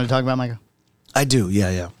 That what you want to talk about, Michael? I do,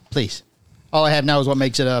 yeah. Please. All I have now is what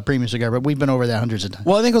makes it a premium cigar, but we've been over that hundreds of times.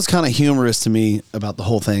 Well, I think what's kind of humorous to me about the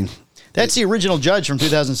whole thing. That's the original judge from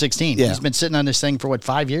 2016. Yeah. He's been sitting on this thing for,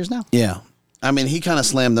 5 years now? Yeah. I mean, he kind of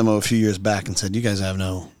slammed them a few years back and said, you guys have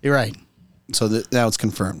no... You're right. So now it's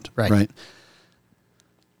confirmed. Right.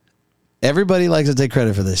 Everybody likes to take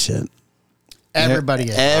credit for this shit. Everybody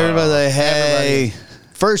is. Everybody, hey... Everybody.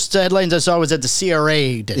 First headlines I saw was that the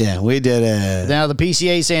CRA did it. Yeah, we did it. Now the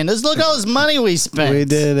PCA saying, look all this money we spent. We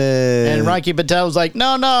did it. And Rocky Patel was like, no,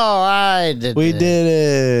 I did it. We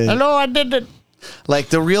did it. No, I did it. Like,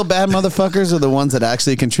 the real bad motherfuckers are the ones that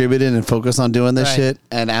actually contributed and focus on doing this shit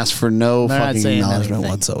and ask for no They're fucking acknowledgement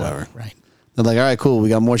whatsoever. No, right. They're like, all right, cool. We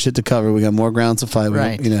got more shit to cover. We got more grounds to fight.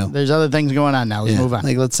 Right. There's other things going on now. Let's move on.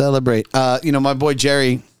 Like, let's celebrate. My boy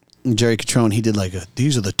Jerry Catrone, he did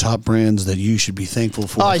these are the top brands that you should be thankful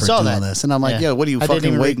for. I saw doing that. This. And I'm like, what do you I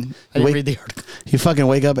fucking I didn't read the article. You fucking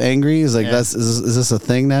wake up angry? He's like, is this a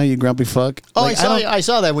thing now, you grumpy fuck? Oh, Like, I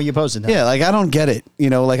saw that when you posted that. Yeah, I don't get it.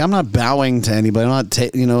 I'm not bowing to anybody. I'm not,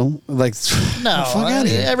 No, fuck out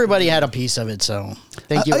of here. Everybody had a piece of it, so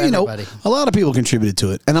thank you, everybody. A lot of people contributed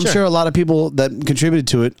to it. And I'm sure a lot of people that contributed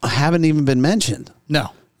to it haven't even been mentioned.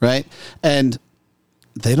 No. Right? And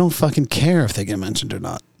they don't fucking care if they get mentioned or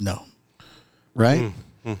not. No. Right?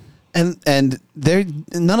 And they're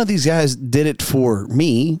none of these guys did it for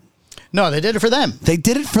me. No, they did it for them. They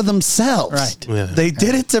did it for themselves. Right. Yeah. They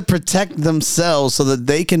did it to protect themselves so that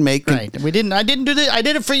they can make Right. I didn't do this. I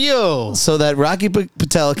did it for you. so that Rocky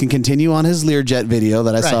Patel can continue on his Learjet video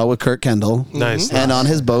that I saw with Kurt Kendall. Nice. And on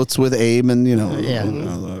his boats with Abe and Yeah.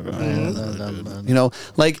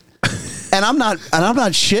 like and I'm not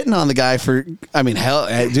shitting on the guy for I mean hell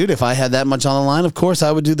dude, if I had that much on the line, of course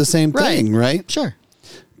I would do the same thing, right? Sure.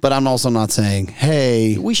 But I'm also not saying,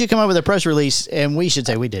 hey, We should come up with a press release and we should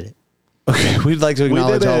say we did it. okay, we'd like to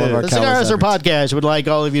acknowledge did all it. of our The Cigar Hustler countless Podcast would like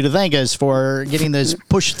all of you to thank us for getting this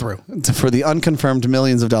pushed through. efforts for the unconfirmed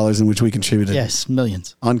millions of dollars in which we contributed. Yes,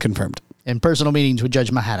 millions. Unconfirmed. And personal meetings with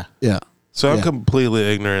Judge Mahata. Yeah. So I'm Yeah. completely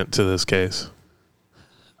ignorant to this case.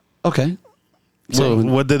 Okay. So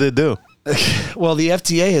what did it do? Well, the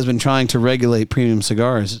FDA has been trying to regulate premium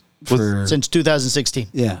cigars for Since 2016.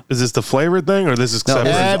 yeah. Is this the flavor thing or this is No,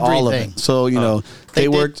 separate? this is all of Everything. it. So, they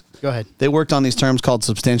did- worked Go ahead. They worked on these terms called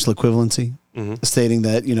substantial equivalency, stating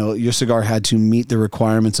that your cigar had to meet the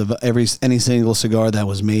requirements of any single cigar that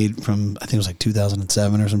was made from I think it was like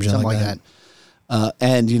 2007 or some shit Something like like that.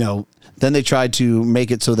 And then they tried to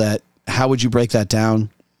make it so that how would you break that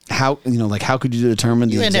down? How how could you determine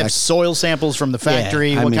the You had to have exact? soil samples from the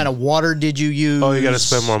factory. I What mean- kind of water did you use? Oh, you got to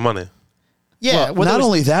spend more money. Yeah. Well, not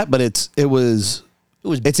only that, but it's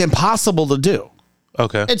impossible to do.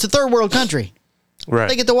 Okay. It's a third world country. Right.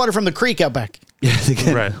 They get the water from the creek out back. Yeah, they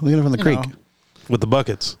get, Right. we get it from the You creek. know. With the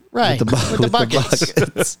buckets. Right. With the buckets.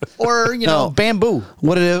 buckets. Or, No. bamboo.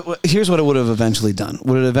 Here's what it would have eventually done.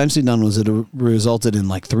 What it eventually done was it resulted in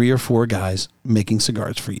like 3 or 4 guys making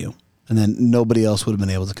cigars for you, and then nobody else would have been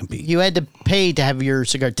able to compete. You had to pay to have your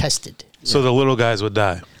cigar tested. So the little guys would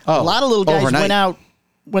die. A lot of little guys overnight. went out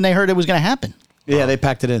when they heard it was going to happen. Yeah, they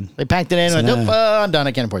packed it in. They packed it in and went, nope, I'm done.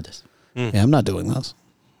 I can't afford this. Yeah, I'm not doing those.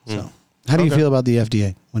 So, how do you feel about the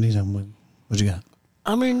FDA? What you got?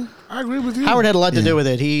 I mean, I agree with you. Howard had a lot to do with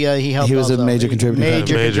it. He helped. He was a also. major contributor.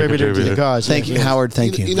 Major Major contributor to the contributor. cause. Thank you, Yes. Howard.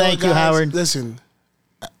 Thank you. know, Thank you, guys, Howard.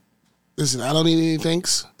 Listen, I don't need any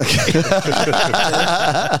thanks.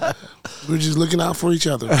 We're just looking out for each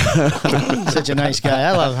other. Such a nice guy.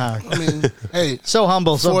 I love Howard. I mean, hey, So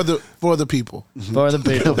humble. So for the people. for the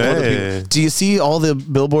people. Hey. Do you see all the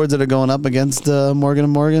billboards that are going up against Morgan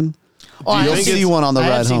 & Morgan? Oh, I You'll have see seen- one on the I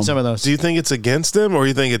have ride seen home. some of those. Do you think it's against him or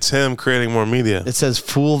you think it's him creating more media? It says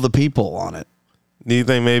 "Fool the People" on it. Do you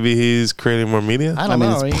think maybe he's creating more media? I don't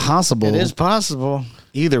mean, know. it's possible. It is possible.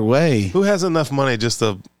 Either way, Who has enough money just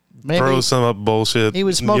to Maybe throw some up bullshit? he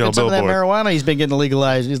was smoking some of that billboard? marijuana. He's been getting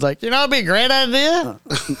legalized. He's like, it'd be a great idea.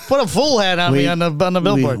 Put a fool hat on me on the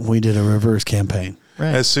billboard. we did a reverse campaign.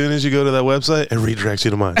 Right. As soon as you go to that website, it redirects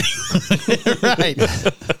you to mine. Right.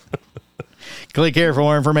 Click here for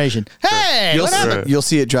more information. Hey, what happened? You'll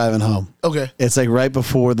see it driving home. Okay. It's like right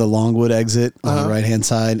before the Longwood exit on the right hand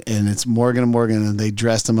side, and it's Morgan & Morgan, and they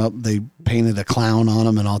dressed him up. They painted a clown on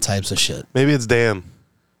him and all types of shit. Maybe it's Dan.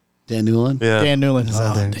 Dan Newland, Yeah. Dan Newland. is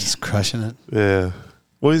out there Oh, just crushing it. Yeah.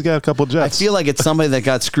 Well, he's got a couple I jets. feel like it's somebody that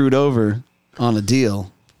got screwed over on a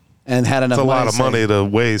deal and had enough. it's a lot of to say, money to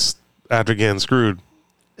waste after getting screwed.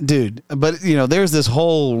 dude. But there's this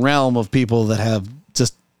whole realm of people that have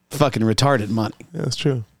just fucking retarded money. Yeah, that's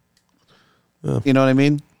true. You know what I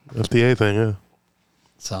mean? FDA thing, yeah.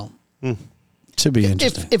 So should be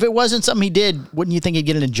interesting. If it wasn't something he did, wouldn't you think he'd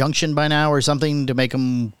get an injunction by now or something to make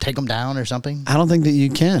him take him down or something? I don't think that you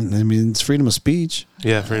can. I mean, it's freedom of speech.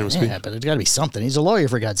 Yeah, freedom of speech. Yeah, but it's got to be something. He's a lawyer,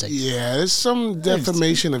 for God's sake. Yeah, there's some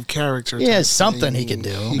defamation of character. Yeah, type something thing he could do.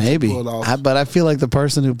 he Maybe, pull it off. but I feel like the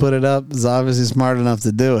person who put it up is obviously smart enough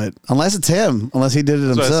to do it. Unless it's him, unless he did it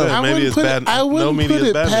what I himself. said. I Maybe wouldn't it's put bad- it, I no wouldn't media put is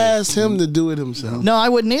it bad past him to do it himself. No, I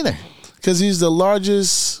wouldn't either. Because he's the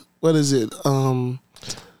largest, what is it?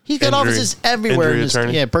 He's got Injury- offices everywhere. injury In this,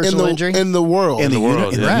 attorney? yeah, personal injury. in the world. in the,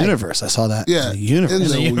 world, in yeah. the universe, I saw that. yeah. in the universe. In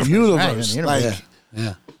the universe. universe. Right, in the universe. Like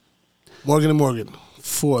yeah. Morgan & Morgan,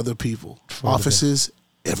 for the people. Offices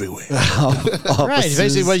everywhere. Right,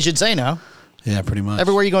 basically what you should say now. Yeah, pretty much.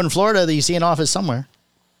 Everywhere you go in Florida, you see an office somewhere.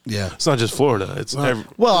 Yeah, It's not just Florida. It's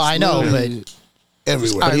Well, I know, but Literally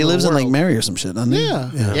everywhere. but he lives in world. Lake Mary or some shit, doesn't he?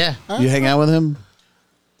 Yeah. yeah, You hang out with him?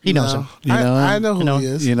 he knows No. him. You know him? I know who You know- he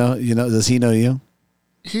is. You know. Does he know you?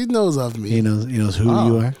 He knows of me. He knows who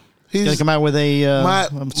you are. He's gonna He's come out with a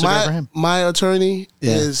cigar for him. my attorney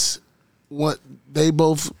Yeah. is what they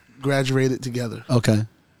both graduated together. Okay.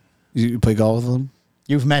 You play golf with him?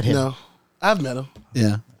 You've met him. No, I've met him,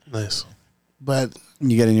 Yeah. nice. but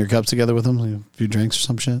You get in your cups together with him, like a few drinks or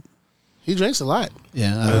some shit. He drinks a lot.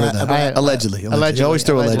 Yeah, I heard that. Allegedly. You always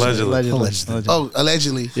throw allegedly. Oh,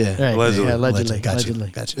 allegedly. Yeah. Right. Allegedly. Yeah,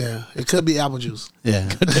 allegedly. Gotcha. Yeah, it could be apple juice. Yeah.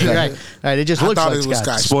 Right. Right. It just I looks thought like it was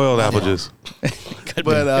scotch. scotch. Spoiled apple juice. Could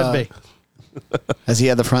be. Could be. Has he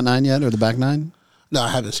had the front 9 yet or the back 9? No, I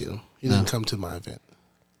haven't seen him. He didn't come to my event.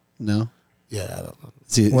 No. Yeah, I don't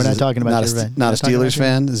know. We're not talking about not your event. Not a We're talking Steelers about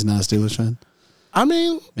fan? Is he not a Steelers fan? I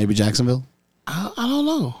mean, Maybe Jacksonville? I don't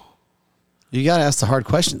know. You got to ask the hard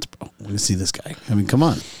questions, bro, when you see this guy. I mean, come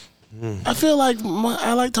on. I feel like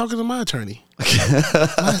I like talking to my attorney.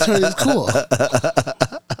 My attorney is cool.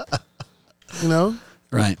 You know?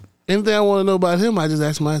 Right. Anything I want to know about him, I just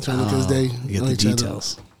ask my attorney because they You get know the each other.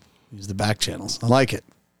 details. Use the back channels. I like it.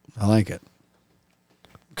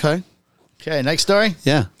 Okay. Okay, next story.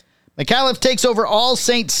 Yeah. Micallef takes over All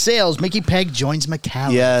Saints sales. Micky Pegg joins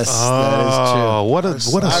Micallef. Yes, that is true. Oh, what a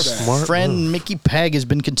smart Friend move. Micky Pegg has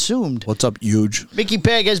been consumed. What's up, huge? Micky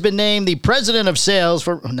Pegg has been named the president of sales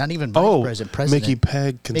for not even vice president. President. Micky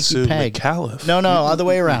Pegg consumed Pegg. Micallef. No, other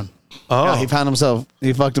way around. Oh, He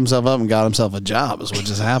fucked himself up and got himself a job is what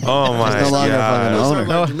just happened. Oh, my He's no longer a fucking God. owner.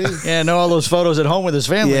 Like to me. Yeah, no, all those photos at home with his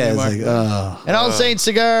family Yeah, it's anymore. like, And All Saints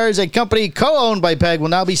Cigars, a company co-owned by Pegg, will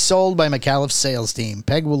now be sold by Micallef's sales team.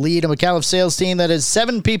 Pegg will lead a Micallef sales team that has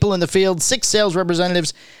 7 people in the field, 6 sales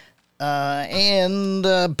representatives, and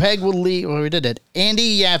Pegg will lead. Well, we did it.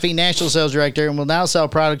 Andy Yaffe, national sales director, and will now sell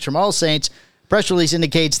products from All Saints. Press release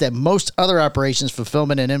indicates that most other operations,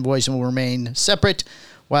 fulfillment, and invoicing will remain separate.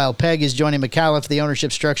 While Pegg is joining Micallef, the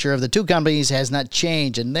ownership structure of the 2 companies has not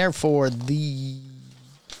changed, and therefore the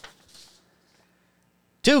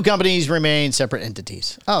 2 companies remain separate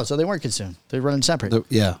entities. Oh, so they weren't consumed. They're running separate.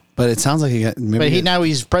 yeah, but it sounds like he got maybe But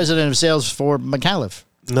he's president of sales for Micallef.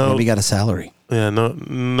 no, maybe he got a salary. yeah,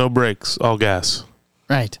 no brakes, all gas.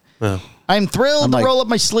 Right. Yeah. I'm thrilled I'm to like- roll up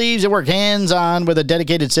my sleeves and work hands-on with a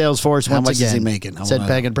dedicated sales force How once much again. is he making? I Said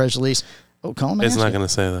wanna Pegg know. in press release. Oh, call him. It's not going to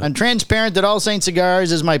say that. I'm transparent that All Saints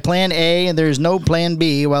Cigars is my plan A, and there is no plan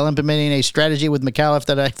B while implementing a strategy with Micallef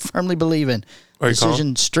that I firmly believe in. Are you calling?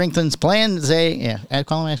 Decision strengthens plans A. Yeah, I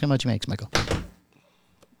call him, ask him how much he makes, Michael.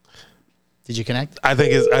 Did you connect? I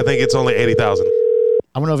think it's only 80,000.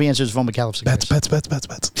 I want to know if he answers the phone Micallef Cigars. Bets.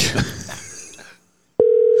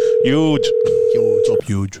 Huge. What's up,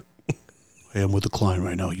 huge? I am with the client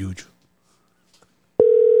right now, huge.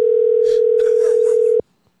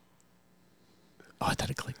 Oh, I thought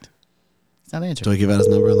it clicked. It's not answering. Do I give out his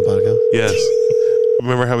number on the podcast? Yes.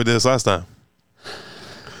 Remember how we did this last time?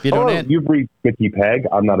 If you don't Hello, answer. you've reached Micky Pegg.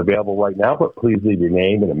 I'm not available right now, but please leave your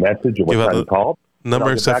name and a message and what Give out time the you called. number I'll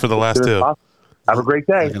get except back for the to you last as soon as 2. possible. Have a great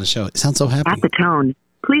day. I'm going to show it. It sounds so happy. At the tone,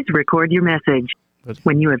 please record your message.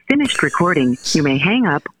 When you have finished recording, you may hang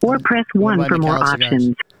up or press 1 for more Micallef Cigars.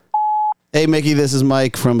 options. Hey, Mickey, this is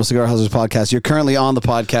Mike from the Cigar Hustlers Podcast. You're currently on the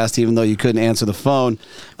podcast, even though you couldn't answer the phone.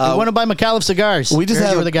 I want to buy Micallef Cigars. We just Heard you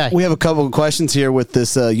have were the guy. we have a couple of questions here with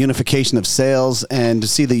this unification of sales, and to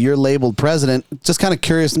see that you're labeled president. Just kind of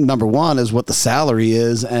curious. Number one is what the salary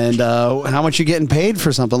is, and how much you're getting paid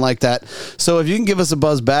for something like that. So if you can give us a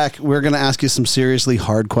buzz back, we're going to ask you some seriously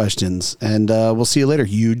hard questions, and we'll see you later.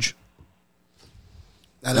 Huge.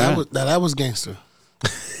 Now that was gangster.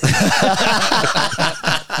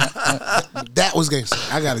 That was gangster.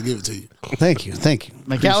 I got to give it to you. Thank you.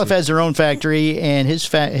 Micallef has their own factory, and his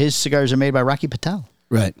cigars are made by Rocky Patel.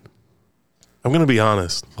 Right, I'm going to be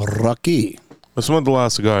honest. Rocky. I smoked a lot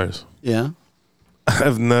of cigars. Yeah.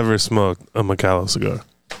 I've never smoked a Micallef cigar.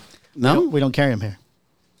 No. We don't carry them here.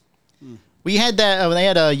 We had that. They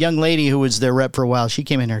had a young lady who was their rep for a while. She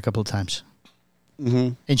came in here a couple of times,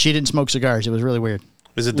 and she didn't smoke cigars. It was really weird.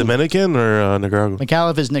 Is it Dominican or Nicaraguan?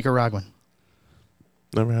 Micallef is Nicaraguan.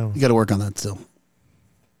 Never had one. You got to work on that still.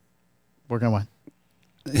 Working on what?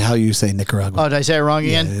 How you say Nicaragua? Oh, did I say it wrong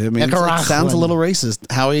again? I mean, it Nicaraguan. sounds a little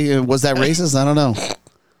racist. Howie, was that racist? I don't know.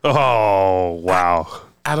 Oh, wow.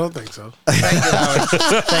 I don't think so. Thank you,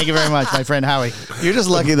 Howie. Thank you very much, my friend Howie. You're just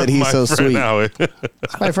lucky that he's My so friend sweet. Howie.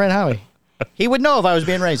 That's my friend Howie. He would know if I was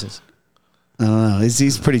being racist. I don't know.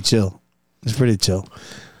 He's pretty chill. He's pretty chill.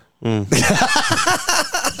 Talk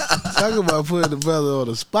about putting the brother on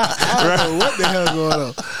the spot. I don't know what the hell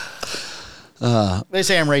going on. They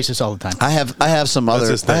say I'm racist all the time. I have some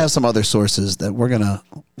his thing. other sources that we're gonna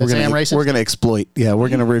say I'm racist? exploit. Yeah, we're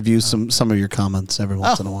gonna review some of your comments every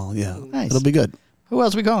once in a while. Yeah, Nice. it'll be good. Who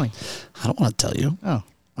else are we calling? I don't want to tell you. Oh,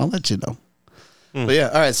 I'll let you know. But yeah,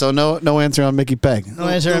 all right. So no answer on Micky Pegg. no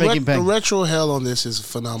answer. The, Micky Pegg. the retro hell on this is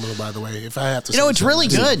phenomenal, by the way. If I have to, You know, say it's really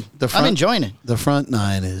something. good. The I'm front- enjoying it. The front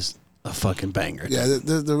 9 is a fucking banger. Yeah,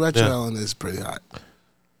 the retro Yeah. hell on this is pretty hot.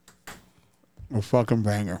 A fucking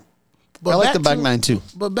banger. But I like back the back to- 9 too.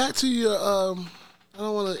 But back to your I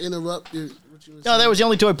don't want to interrupt you. No, that was the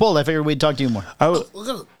only two I pulled. I figured we'd talk to you more.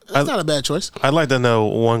 That's not a bad choice. I'd like to know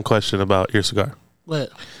one question about your cigar.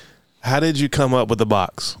 What? How did you come up with the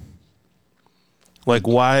box? Like,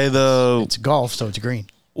 why the... It's golf, so it's green.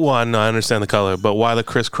 Well, no, I understand the color, but why the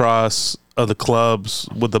crisscross of the clubs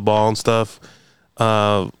with the ball and stuff? It's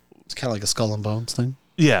kind of like a skull and bones thing.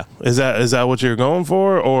 Yeah. Is that what you're going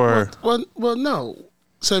for, or... Well, no.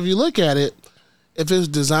 So if you look at it, if it's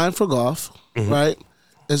designed for golf, right,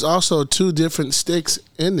 there's also two different sticks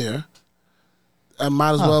in there. I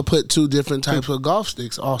might as well put two different types of golf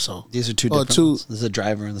sticks also. These are two different ones. This is a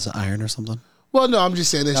driver and this is an iron or something? Well, no, I'm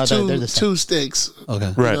just saying there's the two sticks.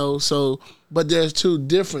 Okay. Right. You know, so, but there's two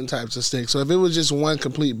different types of sticks. So if it was just one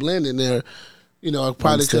complete blend in there, you know, I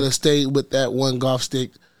probably could have stayed with that one golf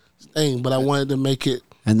stick thing, but I wanted to make it.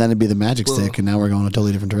 And then it'd be the magic stick, and now we're going a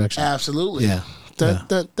totally different direction. Absolutely. Yeah. I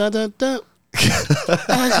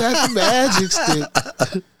got the magic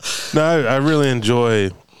stick. No, I really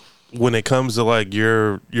enjoy when it comes to like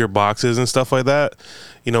your boxes and stuff like that.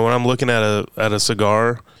 You know, when I'm looking at a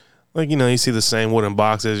cigar, like, you know, you see the same wooden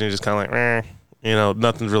boxes and you're just kind of like, you know,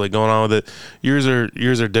 nothing's really going on with it. Yours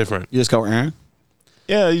are different. You just go,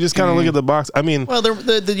 Yeah, you just kind of look at the box. I mean, Well,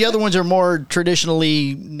 the other ones are more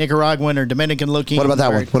traditionally Nicaraguan or Dominican looking. What about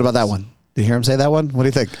that one? What about that one? Did you hear him say that one? What do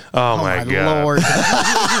you think? oh my God. Lord.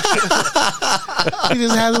 He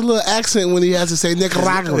just has a little accent when he has to say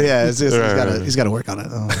Nicaragua. Yeah, he's got to work on it.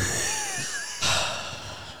 Oh.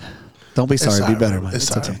 Don't be sorry. Be better, man. It's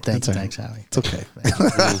It's okay. Thanks, Howie. It's okay.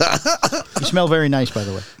 You smell very nice, by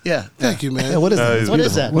the way. Yeah. Thank you, man. Yeah, what is that? he's What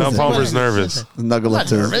is that? Now What is Palmer's nervous. Snuggle up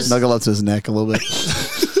to his neck a little bit.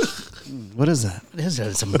 What is that? What is that?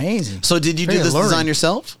 It's amazing. So did you do Very this alluring. design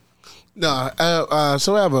yourself? No,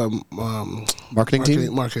 so I have a Marketing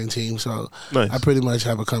team? Marketing team. So Nice. I pretty much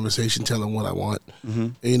have a conversation, tell them what I want,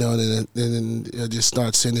 you know, and then I just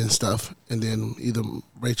start sending stuff, and then either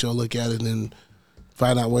Rachel look at it and then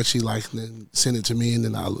find out what she likes, and then send it to me, and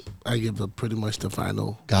then I give her pretty much the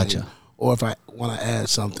final. Gotcha. thing. Or if I want to add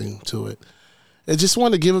something to it, I just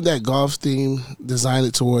want to give them that golf theme, design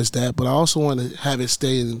it towards that, but I also want to have it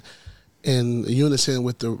stay in unison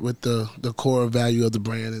with the core value of the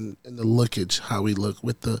brand and the lookage, how we look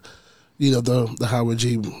with the, you know, the Howard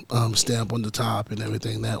G stamp on the top and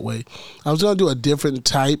everything that way. I was gonna do a different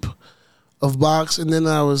type of box, and then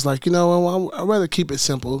I was like, you know, I'd rather keep it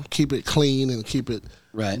simple, keep it clean, and keep it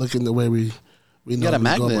looking the way we know. You got a we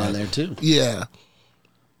magnet go by. in there too. Yeah.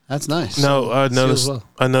 That's nice. No, I noticed. well.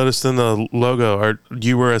 I noticed in the logo.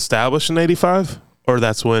 You were established in '85, or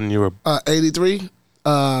that's when you were? 83.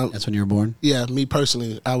 That's when you were born? Yeah, me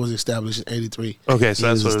personally, I was established in '83. Okay, so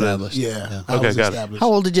that's was what established. Yeah. I Okay, was got it. established. How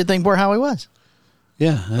old did you think poor Howie was?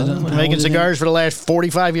 Yeah. I don't know. Making cigars for the last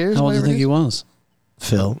 45 years? How old do you whatever think it he is? was?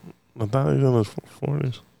 Phil. I thought he was in his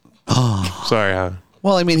 40s. Oh. Sorry, Howie.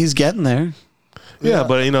 Well, I mean, he's getting there. Yeah,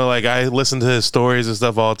 but you know, like I listen to his stories and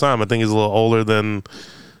stuff all the time. I think he's a little older than.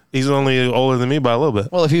 He's only older than me by a little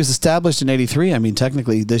bit. Well, if he was established in '83, I mean,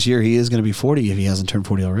 technically this year he is going to be 40 if he hasn't turned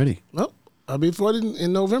 40 already. Nope. I'll be 40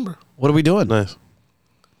 in November. What are we doing? Nice.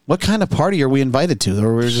 What kind of party are we invited to?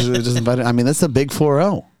 Or we're just invited? I mean, that's the big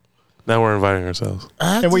 4-0. Now we're inviting ourselves.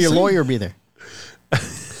 And will your lawyer be there?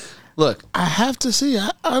 Look, I have to see.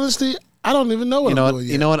 Honestly, I don't even know what you know I'm what?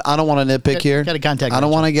 doing You know what? I don't want to nitpick here. Got to contact. I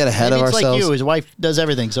don't want to get ahead Maybe of it's ourselves. like you. His wife does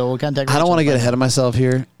everything, so we'll contact. I don't want to get ahead of myself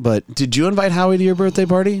here. But did you invite Howie to your birthday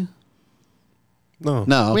party? No.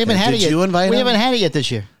 No. Okay. We haven't had Did it yet. you invite We him? haven't had it yet this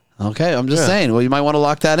year. Okay, I'm just Yeah. saying. Well, you might want to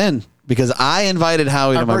lock that in because I invited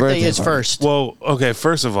Howie Our to my birthday birthday is party. first. Well, okay.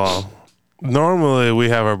 First of all, normally we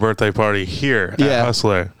have our birthday party here Yeah. at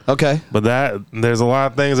Hustler, Okay. but there's a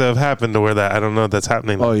lot of things that have happened to where that I don't know if that's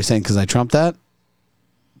happening. Oh, you're saying because I trumped that?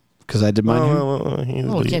 Because I did mine here? He's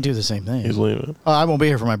Well, we can't do the same thing. He's leaving. Oh, I won't be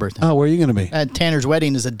here for my birthday. Oh, where are you going to be? Tanner's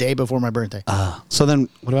wedding is the day before my birthday. So then,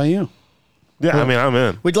 what about you? Yeah, I mean, I'm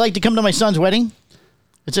in. Would you like to come to my son's wedding?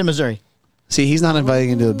 It's in Missouri. See, he's not inviting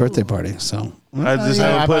you to the birthday party, so I just I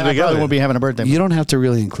haven't put it probably together. won't be having a birthday. you don't have to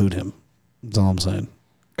really include him. That's all I'm saying.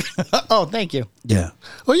 Oh, thank you. Yeah.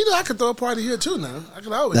 Well, you know, I could throw a party here too now. I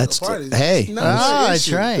could always That's throw a party. hey. It's not Ah, an that's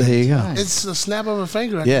issue. right. There you go. It's a snap of a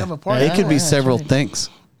finger. I can Yeah. have a party. It could be that's several right. things.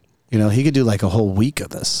 You know, he could do like a whole week of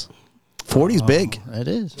this. 40's big. It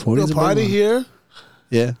is. 40's a a party big one. here.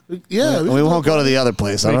 Yeah. Yeah. We won't go to the other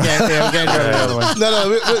place. I We don't- can't go to the other one.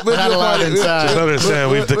 No, we're Not allowed inside. Just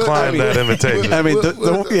understand, we've declined that invitation. I mean,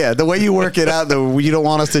 the way you work it out, you don't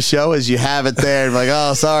want us to show is you have it there and like,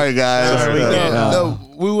 oh, sorry guys. Sorry, No,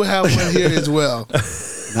 we will have one here as well.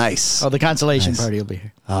 Nice. Oh, the consolation party will be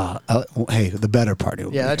here. Hey, the better party.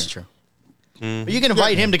 Will Yeah, be that's here. true. But you can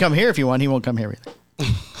invite him to come here if you want. He won't come here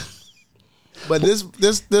either. But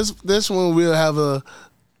this one we'll have a,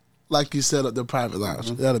 like you said, the private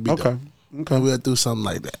lounge. That'll be Okay. Okay. We'll do something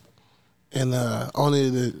like that, and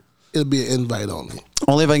it'll be an invite only.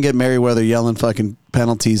 Only if I can get Merriweather yelling fucking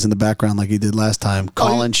penalties in the background like he did last time,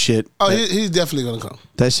 calling shit. Oh, he's definitely gonna come.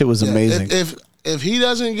 That shit was amazing. If he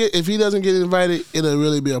doesn't get invited, it'll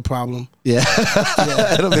really be a problem. Yeah.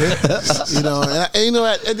 It'll be.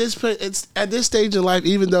 At this stage in life,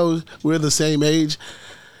 even though we're the same age,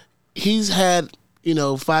 he's had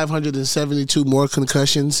 572 more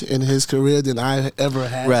concussions in his career than I ever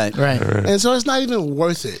had. Right. And so it's not even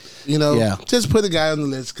worth it. Yeah. Just put a guy on the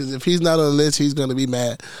list, because if he's not on the list, he's going to be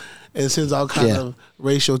mad and sends all kind of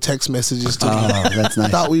racial text messages to me. Oh, that's nice.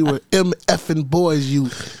 Thought we were MFing boys, you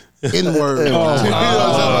N-word. I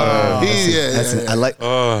like,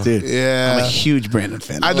 dude. Yeah. I'm a huge Brandon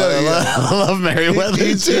fan. I know. I love Merriweather.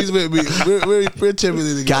 He's with me. We're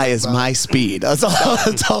typically together. Guy is my speed. That's all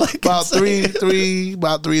I can About say. three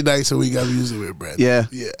nights a week I'm usually with Brandon.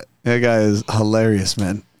 Yeah. That guy is hilarious,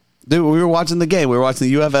 man. Dude, we were watching the game. We were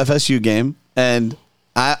watching the UFFSU game, and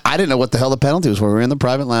I didn't know what the hell the penalty was for. We were in the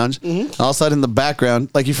private lounge. All of a sudden, in the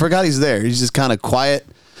background, like, you forgot he's there. He's just kind of quiet,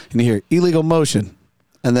 and you hear illegal motion.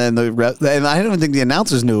 And then and I don't even think the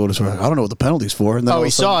announcers knew what it was for. I don't know what the penalty's for. And then Oh,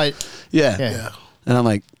 we saw it. Yeah. And I'm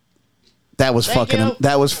like, that was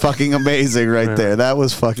fucking amazing right there. That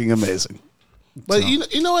was fucking amazing. But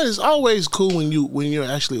you know what? It's always cool when you're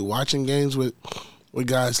actually watching games with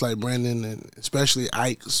guys like Brandon, and especially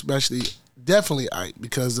Ike, definitely Ike,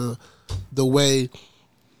 because of the way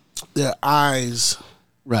their eyes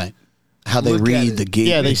how they read the game.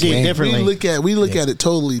 Yeah, they see it differently. We look at it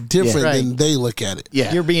totally different Right. than they look at it.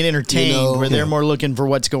 Yeah. You're being entertained where they're more looking for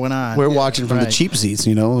what's going on. We're watching from the Right. cheap seats,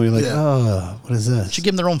 We're like, oh, what is this? Should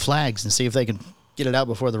give them their own flags and see if they can get it out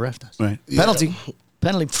before the ref does. Right. Yeah. Penalty.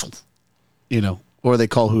 Or they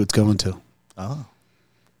call who it's going to. Oh.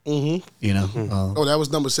 Mm-hmm. Oh, that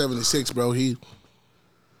was number 76, bro.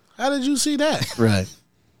 How did you see that? Right.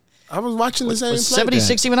 I was watching the same Was play.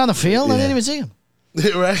 76 even on the field? I didn't even see him.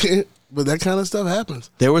 Right? But that kind of stuff happens.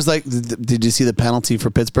 There was did you see the penalty for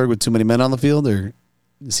Pittsburgh with too many men on the field, or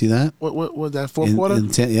you see that? What was that, fourth quarter?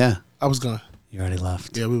 Yeah. I was gone. You already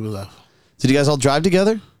left. Yeah, we were left. Did you guys all drive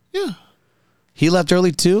together? Yeah. He left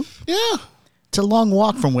early too? Yeah. It's a long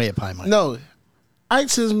walk from way up high, Mike. No. Ike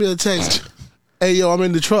sends me a text. Hey, yo, I'm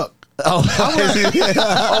in the truck. Oh,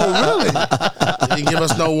 Oh, really? Didn't give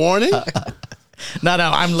us no warning. No,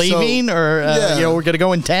 I'm leaving, or we're gonna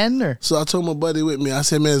go in 10, or So I told my buddy with me, I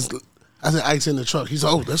said, Ike's in the truck. He said,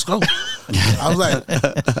 oh, let's go. I was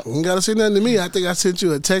like, you ain't got to say nothing to me. I think I sent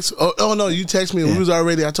you a text. Oh no, you text me. And we was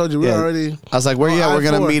already, I told you, we were already. I was like, where you at? We're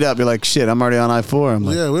going to meet up. You're like, shit, I'm already on I-4. I'm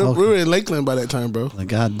like, Yeah, we were in Lakeland by that time, bro. like,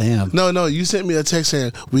 God damn. No, you sent me a text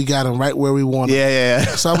saying, we got him right where we want him. Yeah.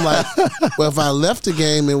 So I'm like, well, if I left the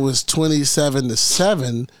game, it was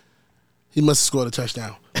 27-7. He must have scored a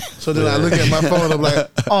touchdown. So then I look at my phone, I'm like,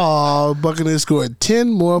 oh, Buccaneers scored 10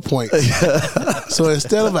 more points. So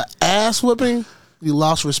instead of an ass whooping, you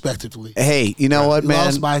lost respectively. Hey, you know what, You man?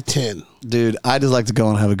 lost by 10. Dude, I just like to go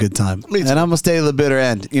and have a good time. Me too. And I'm going to stay to the bitter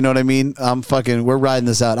end. You know what I mean? We're riding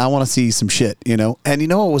this out. I want to see some shit, And you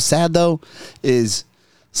know what was sad, though, is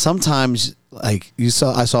sometimes, like, I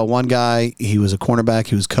saw one guy, he was a cornerback,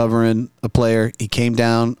 he was covering a player, he came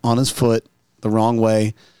down on his foot the wrong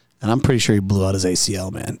way, and I'm pretty sure he blew out his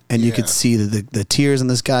ACL, man. And you could see the tears in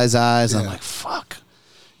this guy's eyes. I'm like, fuck.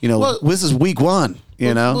 This is week one,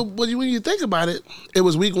 But when you think about it, it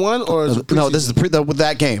was week one or is it No, this is with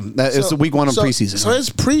that game. It's the week one of preseason. So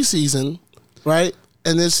it's preseason, right?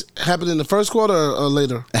 And this happened in the first quarter or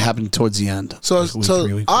later? It happened towards the end. So Like week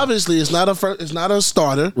 3, week 4. obviously it's not a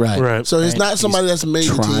starter. Right. So it's not somebody that's made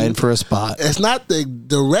the team. Trying for a spot. It's not the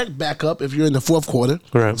direct backup if you're in the fourth quarter.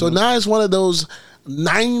 Right. So now it's one of those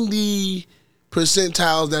 90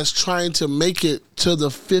 percentiles that's trying to make it to the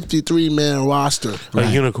 53-man roster.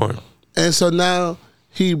 Like unicorn. And so now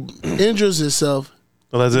he injures himself.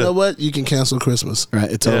 Well, that's You it. know what? You can cancel Christmas.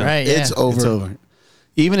 Right. It's over. Right, yeah. It's over. It's over.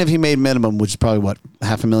 Even if he made minimum, which is probably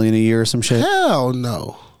 $500,000 a year or some shit. Hell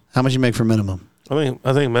no. How much you make for minimum? I think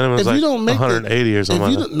minimum is If like you don't make 180 or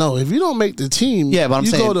something. if you don't make the team, Yeah, but I'm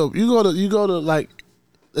you saying- you go to like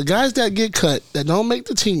the guys that get cut that don't make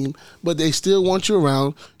the team, but they still want you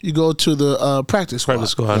around. You go to the practice squad.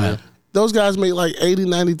 Practice squad. Yeah. Those guys make like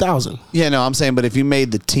 80,000-90,000. Yeah, no, I'm saying, but if you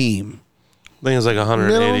made the team, I think it's like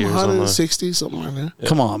 180 Minimum or something. 160, something like that.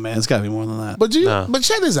 come on, man, it's got to be more than that. But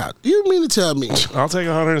check this out. You mean to tell me I'll take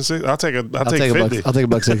 160. I'll take I'll take 50. I'll take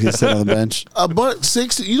 $1.60 to sit on the bench.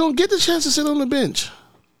 $1.60? You don't get the chance to sit on the bench.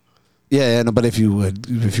 Yeah, no, but if you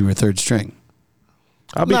were third string,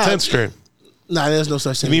 I'll be Nah. 10th string. Nah, there's no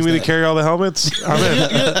such thing. You need me to carry all the helmets? I'm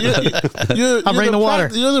in. I'll bring the water.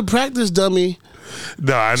 You're the practice dummy.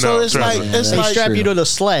 No, I know. So it's like They strap you to the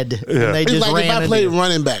sled. And they it's just like if ran I played into you.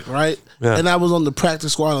 running back, right? Yeah. And I was on the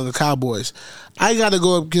practice squad on the Cowboys. I got to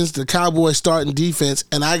go up against the Cowboys starting defense,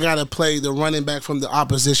 and I got to play the running back from the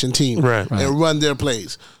opposition team and run their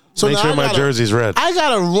plays. So make sure my jersey's red. I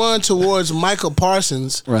got to run towards Michael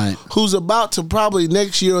Parsons, who's about to probably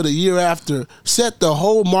next year or the year after set the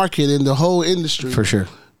whole market in the whole industry. For sure.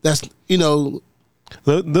 That's,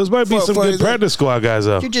 those might be some good practice squad guys,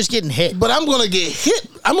 though. You're just getting hit. But I'm going to get hit.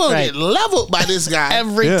 I'm going to get leveled by this guy.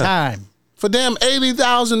 Every time. For damn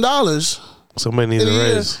 $80,000. Somebody needs a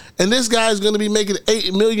raise. And this guy's going to be making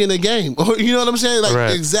 $8 million a game. Or you know what I'm saying? Like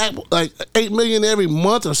like $8 million every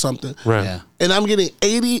month or something. Right. Yeah. And I'm getting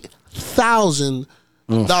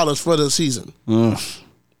 $80,000 for the season.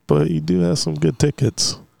 But you do have some good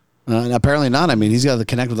tickets. Apparently not. I mean, he's got to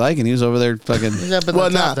connect with Ike, and he was over there fucking.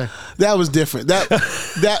 That was different. That you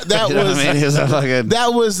know was. what I mean? He was a fucking.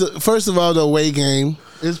 That was first of all the away game.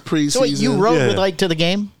 It's preseason. So wait, you rode with Ike to the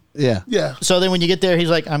game? Yeah. Yeah. So then when you get there, he's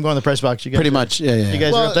like, I'm going to the press box. You guys Pretty much. Yeah. You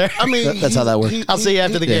guys are up there? I mean, that's how that works. I'll see you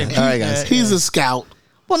after the game. All right, guys. He's a scout.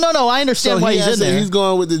 Well, no, I understand why he's in there. He's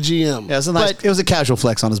going with the GM. Yeah, it was a casual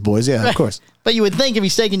flex on his boys. Yeah, of course. But you would think if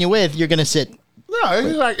he's taking you with, you're going to sit. No,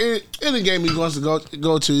 it's like any game he wants to go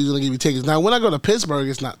to, he's going to give you tickets. Now, when I go to Pittsburgh,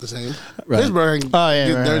 it's not the same. Right. Pittsburgh,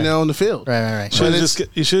 they're there on the field. Right.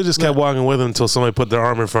 You should have just kept walking with him until somebody put their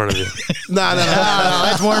arm in front of you. No,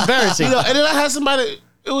 that's more embarrassing. And then I had somebody.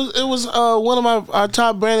 It was one of our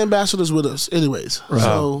top brand ambassadors with us. Anyways,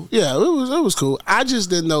 so yeah, it was cool. I just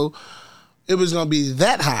didn't know it was gonna be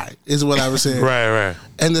that high. Is what I was saying. Right.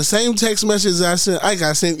 And the same text message I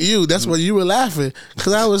sent you. That's why you were laughing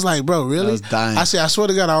because I was like, bro, really? I was dying. I said, I swear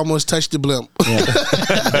to God, I almost touched the blimp. Yeah.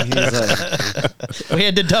 We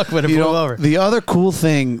had to duck when it flew over. The other cool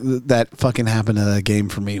thing that fucking happened to that game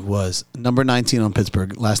for me was number 19 on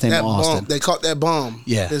Pittsburgh, last name That Austin. bomb, they caught that bomb.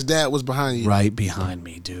 Yeah. His dad was behind you. Right behind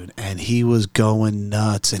me, dude. And he was going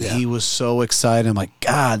nuts, and he was so excited. I'm like,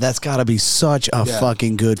 God, that's got to be such a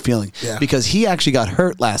fucking good feeling. Yeah. Because he actually got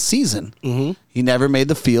hurt last season. Mm-hmm. He never made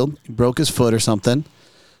the field. He broke his foot or something.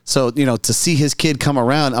 So, to see his kid come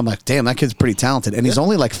around, I'm like, damn, that kid's pretty talented. And he's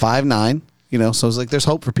only like 5'9", so it's like there's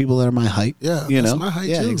hope for people that are my height. Yeah, that's my height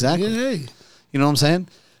too. Exactly. Yeah, hey. You know what I'm saying?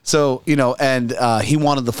 So, and he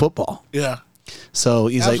wanted the football. Yeah. So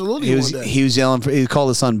he's Absolutely like, he was yelling he called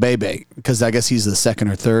his son Bebe because I guess he's the second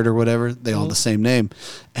or third or whatever. They all have the same name.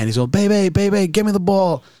 And he's going, Bebe, give me the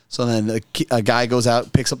ball. So then a guy goes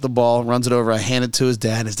out, picks up the ball, runs it over. I hand it to his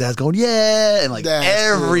dad. His dad's going, yeah. And like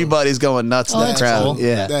everybody's going nuts in that crowd. Cool.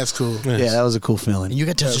 Yeah. That's cool. Yeah, that was a cool feeling. And you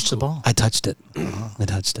got to touch the ball. I touched it. I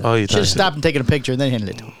touched it. Oh, you should have touched stopped and taken a picture and then handed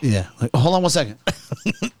it to him. Yeah. Like, hold on 1 second. I'll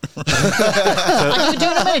give it to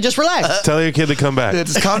you in a minute. Just relax. Tell your kid to come back. Yeah,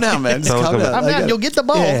 just calm down, man. Just calm down. I'm not. You'll get the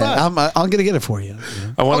ball. Yeah, I'm going to get it for you.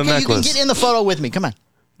 I want a necklace. You can get in the photo with me. Come on.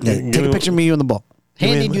 Yeah, take a picture of me, you, and the ball.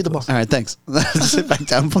 Handing you the ball. All right, thanks. Sit back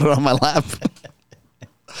down and put it on my lap.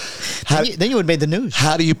 Then you would have made the news.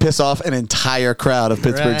 How do you piss off an entire crowd of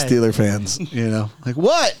Pittsburgh Steelers fans? Like,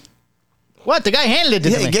 what? What? The guy handed it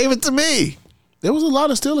to me. He gave it to me. There was a lot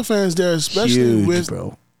of Steelers fans there, especially with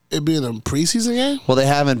bro. It being a preseason game. Well, they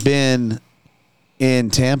haven't been in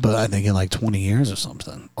Tampa, I think, in like 20 years or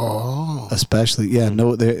something. Oh. Especially,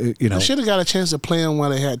 they should have got a chance to play him while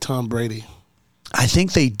they had Tom Brady. I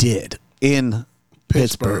think they did in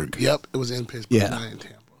Pittsburgh. Yep, it was in Pittsburgh, not in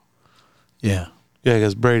Tampa. Yeah. Yeah,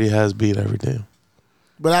 because Brady has beat every team.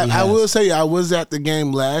 But I will say, I was at the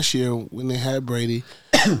game last year when they had Brady,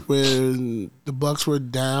 when the Bucs were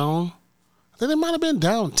down. I think they might have been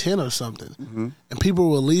down 10 or something. Mm-hmm. And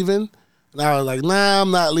people were leaving. And I was like, nah,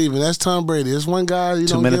 I'm not leaving. That's Tom Brady. There's one guy you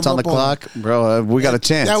 2 don't minutes give on the up clock. Bro, we got a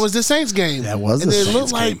chance. That was the Saints game. That was and the it Saints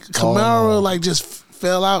looked like game. Kamara just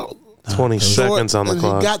fell out. 20 seconds on the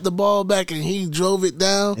clock. He got the ball back and he drove it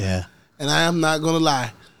down. Yeah. And I am not going to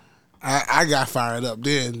lie. I got fired up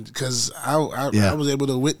then because I was able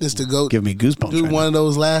to witness the GOAT give me goosebumps. Do one of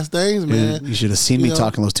those last things, man. You should have seen me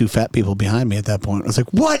talking to those two fat people behind me at that point. I was like,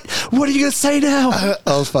 what? What are you going to say now?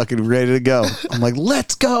 I was fucking ready to go. I'm like,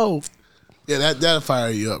 let's go. Yeah, that'll fire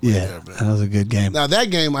you up. Yeah, right there, man. that was a good game. Now, that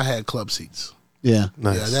game I had club seats. Yeah.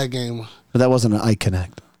 Nice. Yeah, that game. But that wasn't an Ike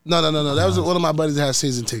Connect. No. That was one of my buddies that had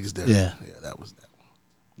season tickets there. Yeah. Yeah, that was that one.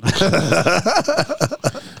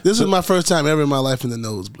 This was my first time ever in my life in the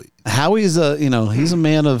nosebleed. Howie's he's a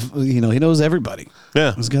man of, he knows everybody.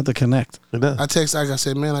 Yeah. He's got the connect. It does. I text Ike, I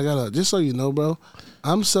said, man, just so you know, bro,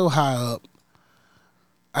 I'm so high up.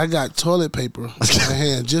 I got toilet paper in my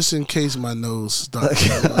hand just in case my nose starts.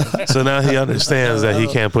 So now he understands that he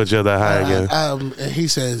can't put you up that high again. And he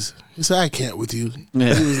said, I can't with you.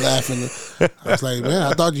 Yeah. He was laughing. I was like, man,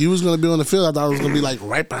 I thought you was going to be on the field. I thought it was going to be like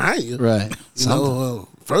right behind you. Right. You know,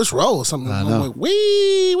 first row or something. I'm like,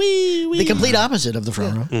 wee. The complete opposite of the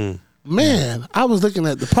front row. Mm. Man, I was looking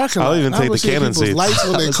at the parking lot. I'll even take the cannon seats. Lights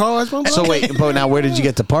on their cars. So wait, but now where did you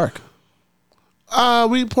get to park?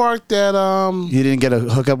 We parked at You didn't get a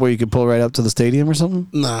hookup where you could pull right up to the stadium or something?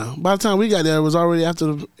 Nah. By the time we got there, it was already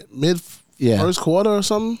after the first quarter or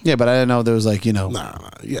something. Yeah, but I didn't know there was like, Nah,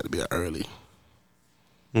 you had to be early.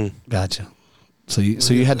 Gotcha. So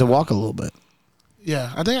you had to walk a little bit.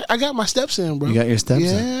 Yeah, I think I got my steps in, bro. You got your steps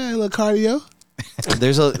in? Yeah, a little cardio.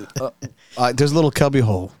 There's a little cubby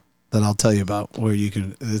hole that I'll tell you about where you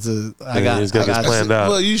can. He's got this planned out.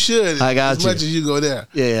 Well, you should. I got as you. much as you go there.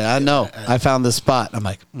 Yeah, I know. I found this spot. I'm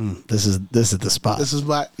like, this is the spot. This is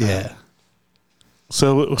spot. Yeah.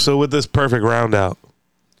 So with this perfect round out,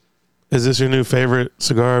 is this your new favorite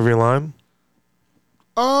cigar of your line?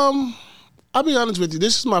 I'll be honest with you.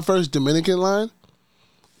 This is my first Dominican line,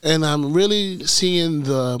 and I'm really seeing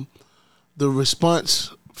the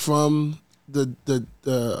response from the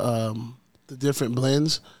different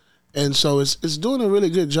blends. And so it's doing a really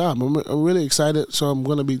good job. I'm really excited. So I'm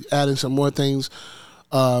going to be adding some more things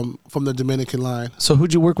from the Dominican line. So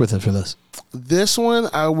who'd you work with for this? This one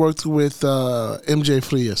I worked with MJ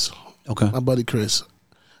Frias. Okay. My buddy Chris.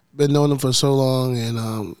 Been knowing him for so long,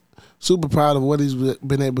 and super proud of what he's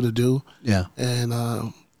been able to do. Yeah.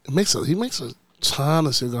 And he makes a ton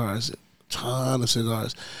of cigars,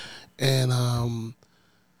 and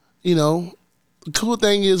you know, the cool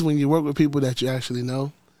thing is when you work with people that you actually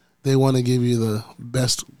know, they want to give you the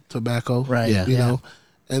best tobacco, right? Yeah. You know,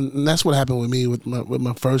 and that's what happened with me with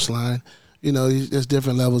my first line. You know, there's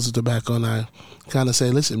different levels of tobacco, and I kind of say,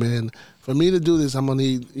 listen, man, for me to do this, I'm gonna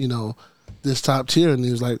need, you know, this top tier. And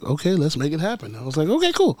he was like, okay, let's make it happen. I was like,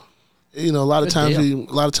 okay, cool. You know, a lot of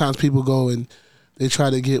times people go and they try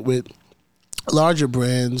to get with larger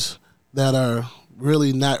brands that are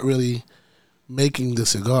really not really making the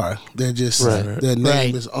cigar. They're just their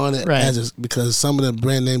name is on it because some of the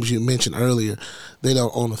brand names you mentioned earlier, they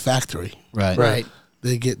don't own a factory. Right.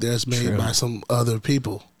 They get theirs made by some other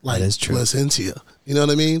people, like Placencia. You know what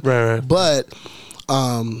I mean? Right. But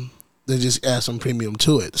they just add some premium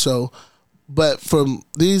to it. So, but from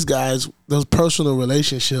these guys, those personal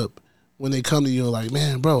relationship, when they come to you, like,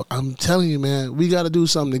 man, bro, I'm telling you, man, we got to do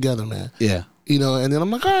something together, man. Yeah. You know, and then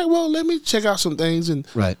I'm like, all right, well, let me check out some things. And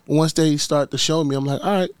once they start to show me, I'm like,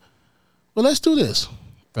 all right, well, let's do this.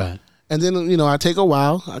 Right. And then, you know, I take a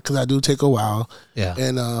while, because I do take a while. Yeah.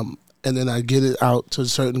 And then I get it out to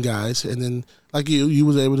certain guys. And then, like you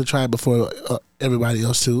was able to try it before everybody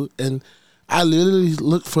else too. And I literally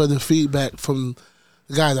look for the feedback from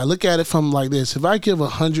the guys. I look at it from like this. If I give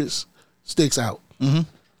 100 sticks out,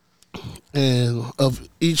 and of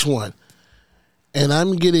each one, and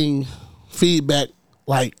I'm getting feedback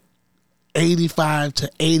like 85 to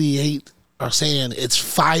 88 are saying it's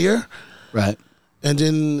fire. Right. And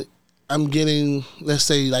then I'm getting, let's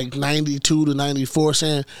say, like 92 to 94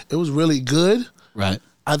 saying it was really good. Right.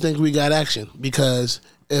 I think we got action, because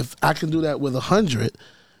if I can do that with 100,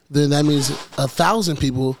 then that means 1,000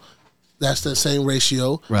 people, that's the same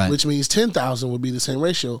ratio, which means 10,000 would be the same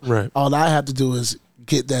ratio. Right. All I have to do is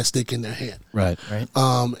get that stick in their hand. Right. Right.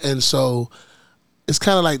 And so it's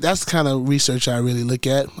kind of like, that's the kind of research I really look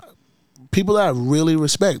at. People that I really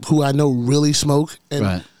respect, who I know really smoke,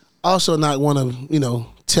 and also not want to, you know,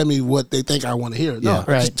 tell me what they think I want to hear. No,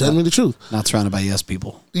 just tell me the truth. Not surrounded by yes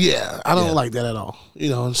people. Yeah, I don't like that at all. You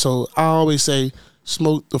know, and so I always say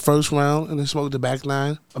smoke the first round and then smoke the back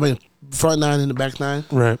nine. I mean, front nine and the back nine.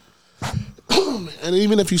 Right. And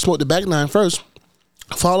even if you smoke the back nine first,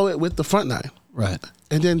 follow it with the front nine. Right.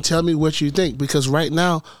 And then tell me what you think, because right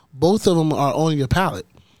now, both of them are on your palate.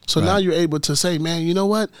 So now you're able to say, man, you know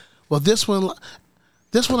what? Well, this one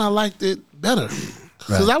I liked it better.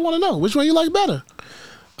 Because I want to know which one you like better.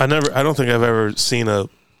 I don't think I've ever seen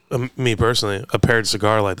me personally, a paired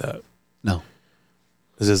cigar like that. No.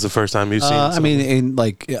 Is this the first time you've seen I mean,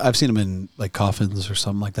 I've seen them in like coffins or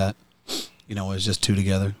something like that. You know, it was just two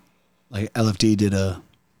together. Like LFD did a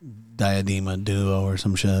Diadema duo or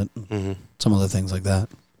some shit. Some other things like that.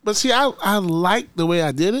 But see, I like the way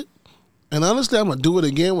I did it. And honestly, I'm going to do it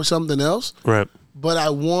again with something else. Right. But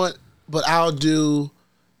I'll do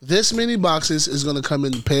this many boxes is going to come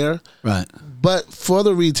in pair. Right. But for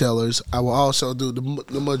the retailers, I will also do the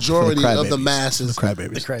majority of the masses. The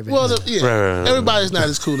crybabies. Well, everybody's not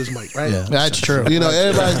as cool as Mike, right? Yeah, That's true. You know,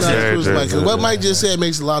 everybody's not as cool as Mike. 'Cause what Mike just said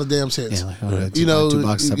makes a lot of damn sense. Yeah, like, you know, 2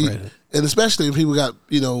 boxes separated. And especially if people got,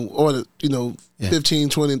 ordered, 15,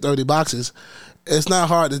 20, and 30 boxes, it's not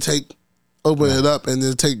hard to open it up and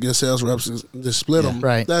then take your sales reps and just split them.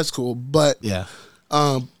 Right. That's cool. But Yeah.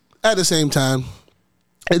 at the same time,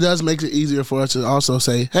 it does make it easier for us to also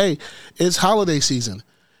say, hey, it's holiday season.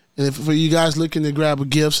 And if for you guys looking to grab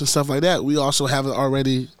gifts and stuff like that, we also have it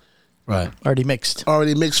already mixed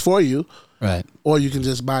for you. Right. Or you can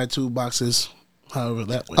just buy 2 boxes, however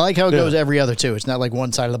that way. I like how it goes every other 2. It's not like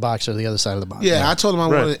one side of the box or the other side of the box. Yeah, I told them I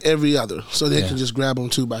wanted every other, so they can just grab them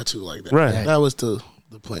 2 by 2 like that. Right. That was the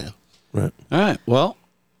plan. Right. All right. Well,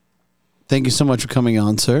 thank you so much for coming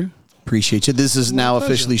on, sir. Appreciate you. This is now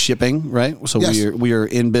officially shipping, right? So Yes. we are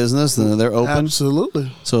in business. They're open.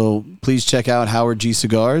 Absolutely. So please check out Howard G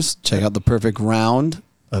Cigars. Check out the perfect round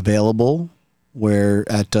available. Where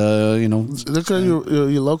at look at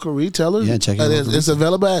your local retailers. Yeah, check it out. It's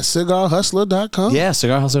available at cigarhustler.com. Yeah,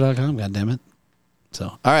 cigarhustler.com. God damn it. So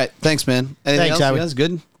all right, thanks, man. Anything Thanks, else? Howard. You guys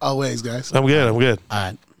good? Always, guys. I'm good. All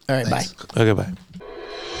right. All right, Thanks. bye. Okay, bye.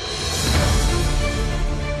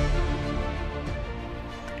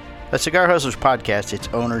 The Cigar Hustlers Podcast, its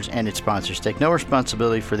owners, and its sponsors take no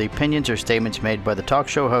responsibility for the opinions or statements made by the talk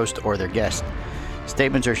show host or their guest.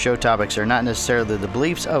 Statements or show topics are not necessarily the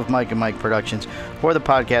beliefs of Mike and Mike Productions or the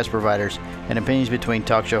podcast providers, and opinions between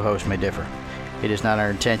talk show hosts may differ. It is not our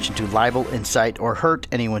intention to libel, incite, or hurt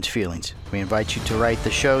anyone's feelings. We invite you to write the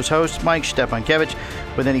show's host, Mike Stepankevich,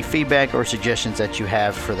 with any feedback or suggestions that you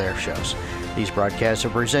have for their shows. These broadcasts are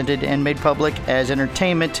presented and made public as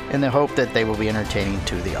entertainment in the hope that they will be entertaining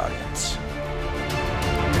to the audience.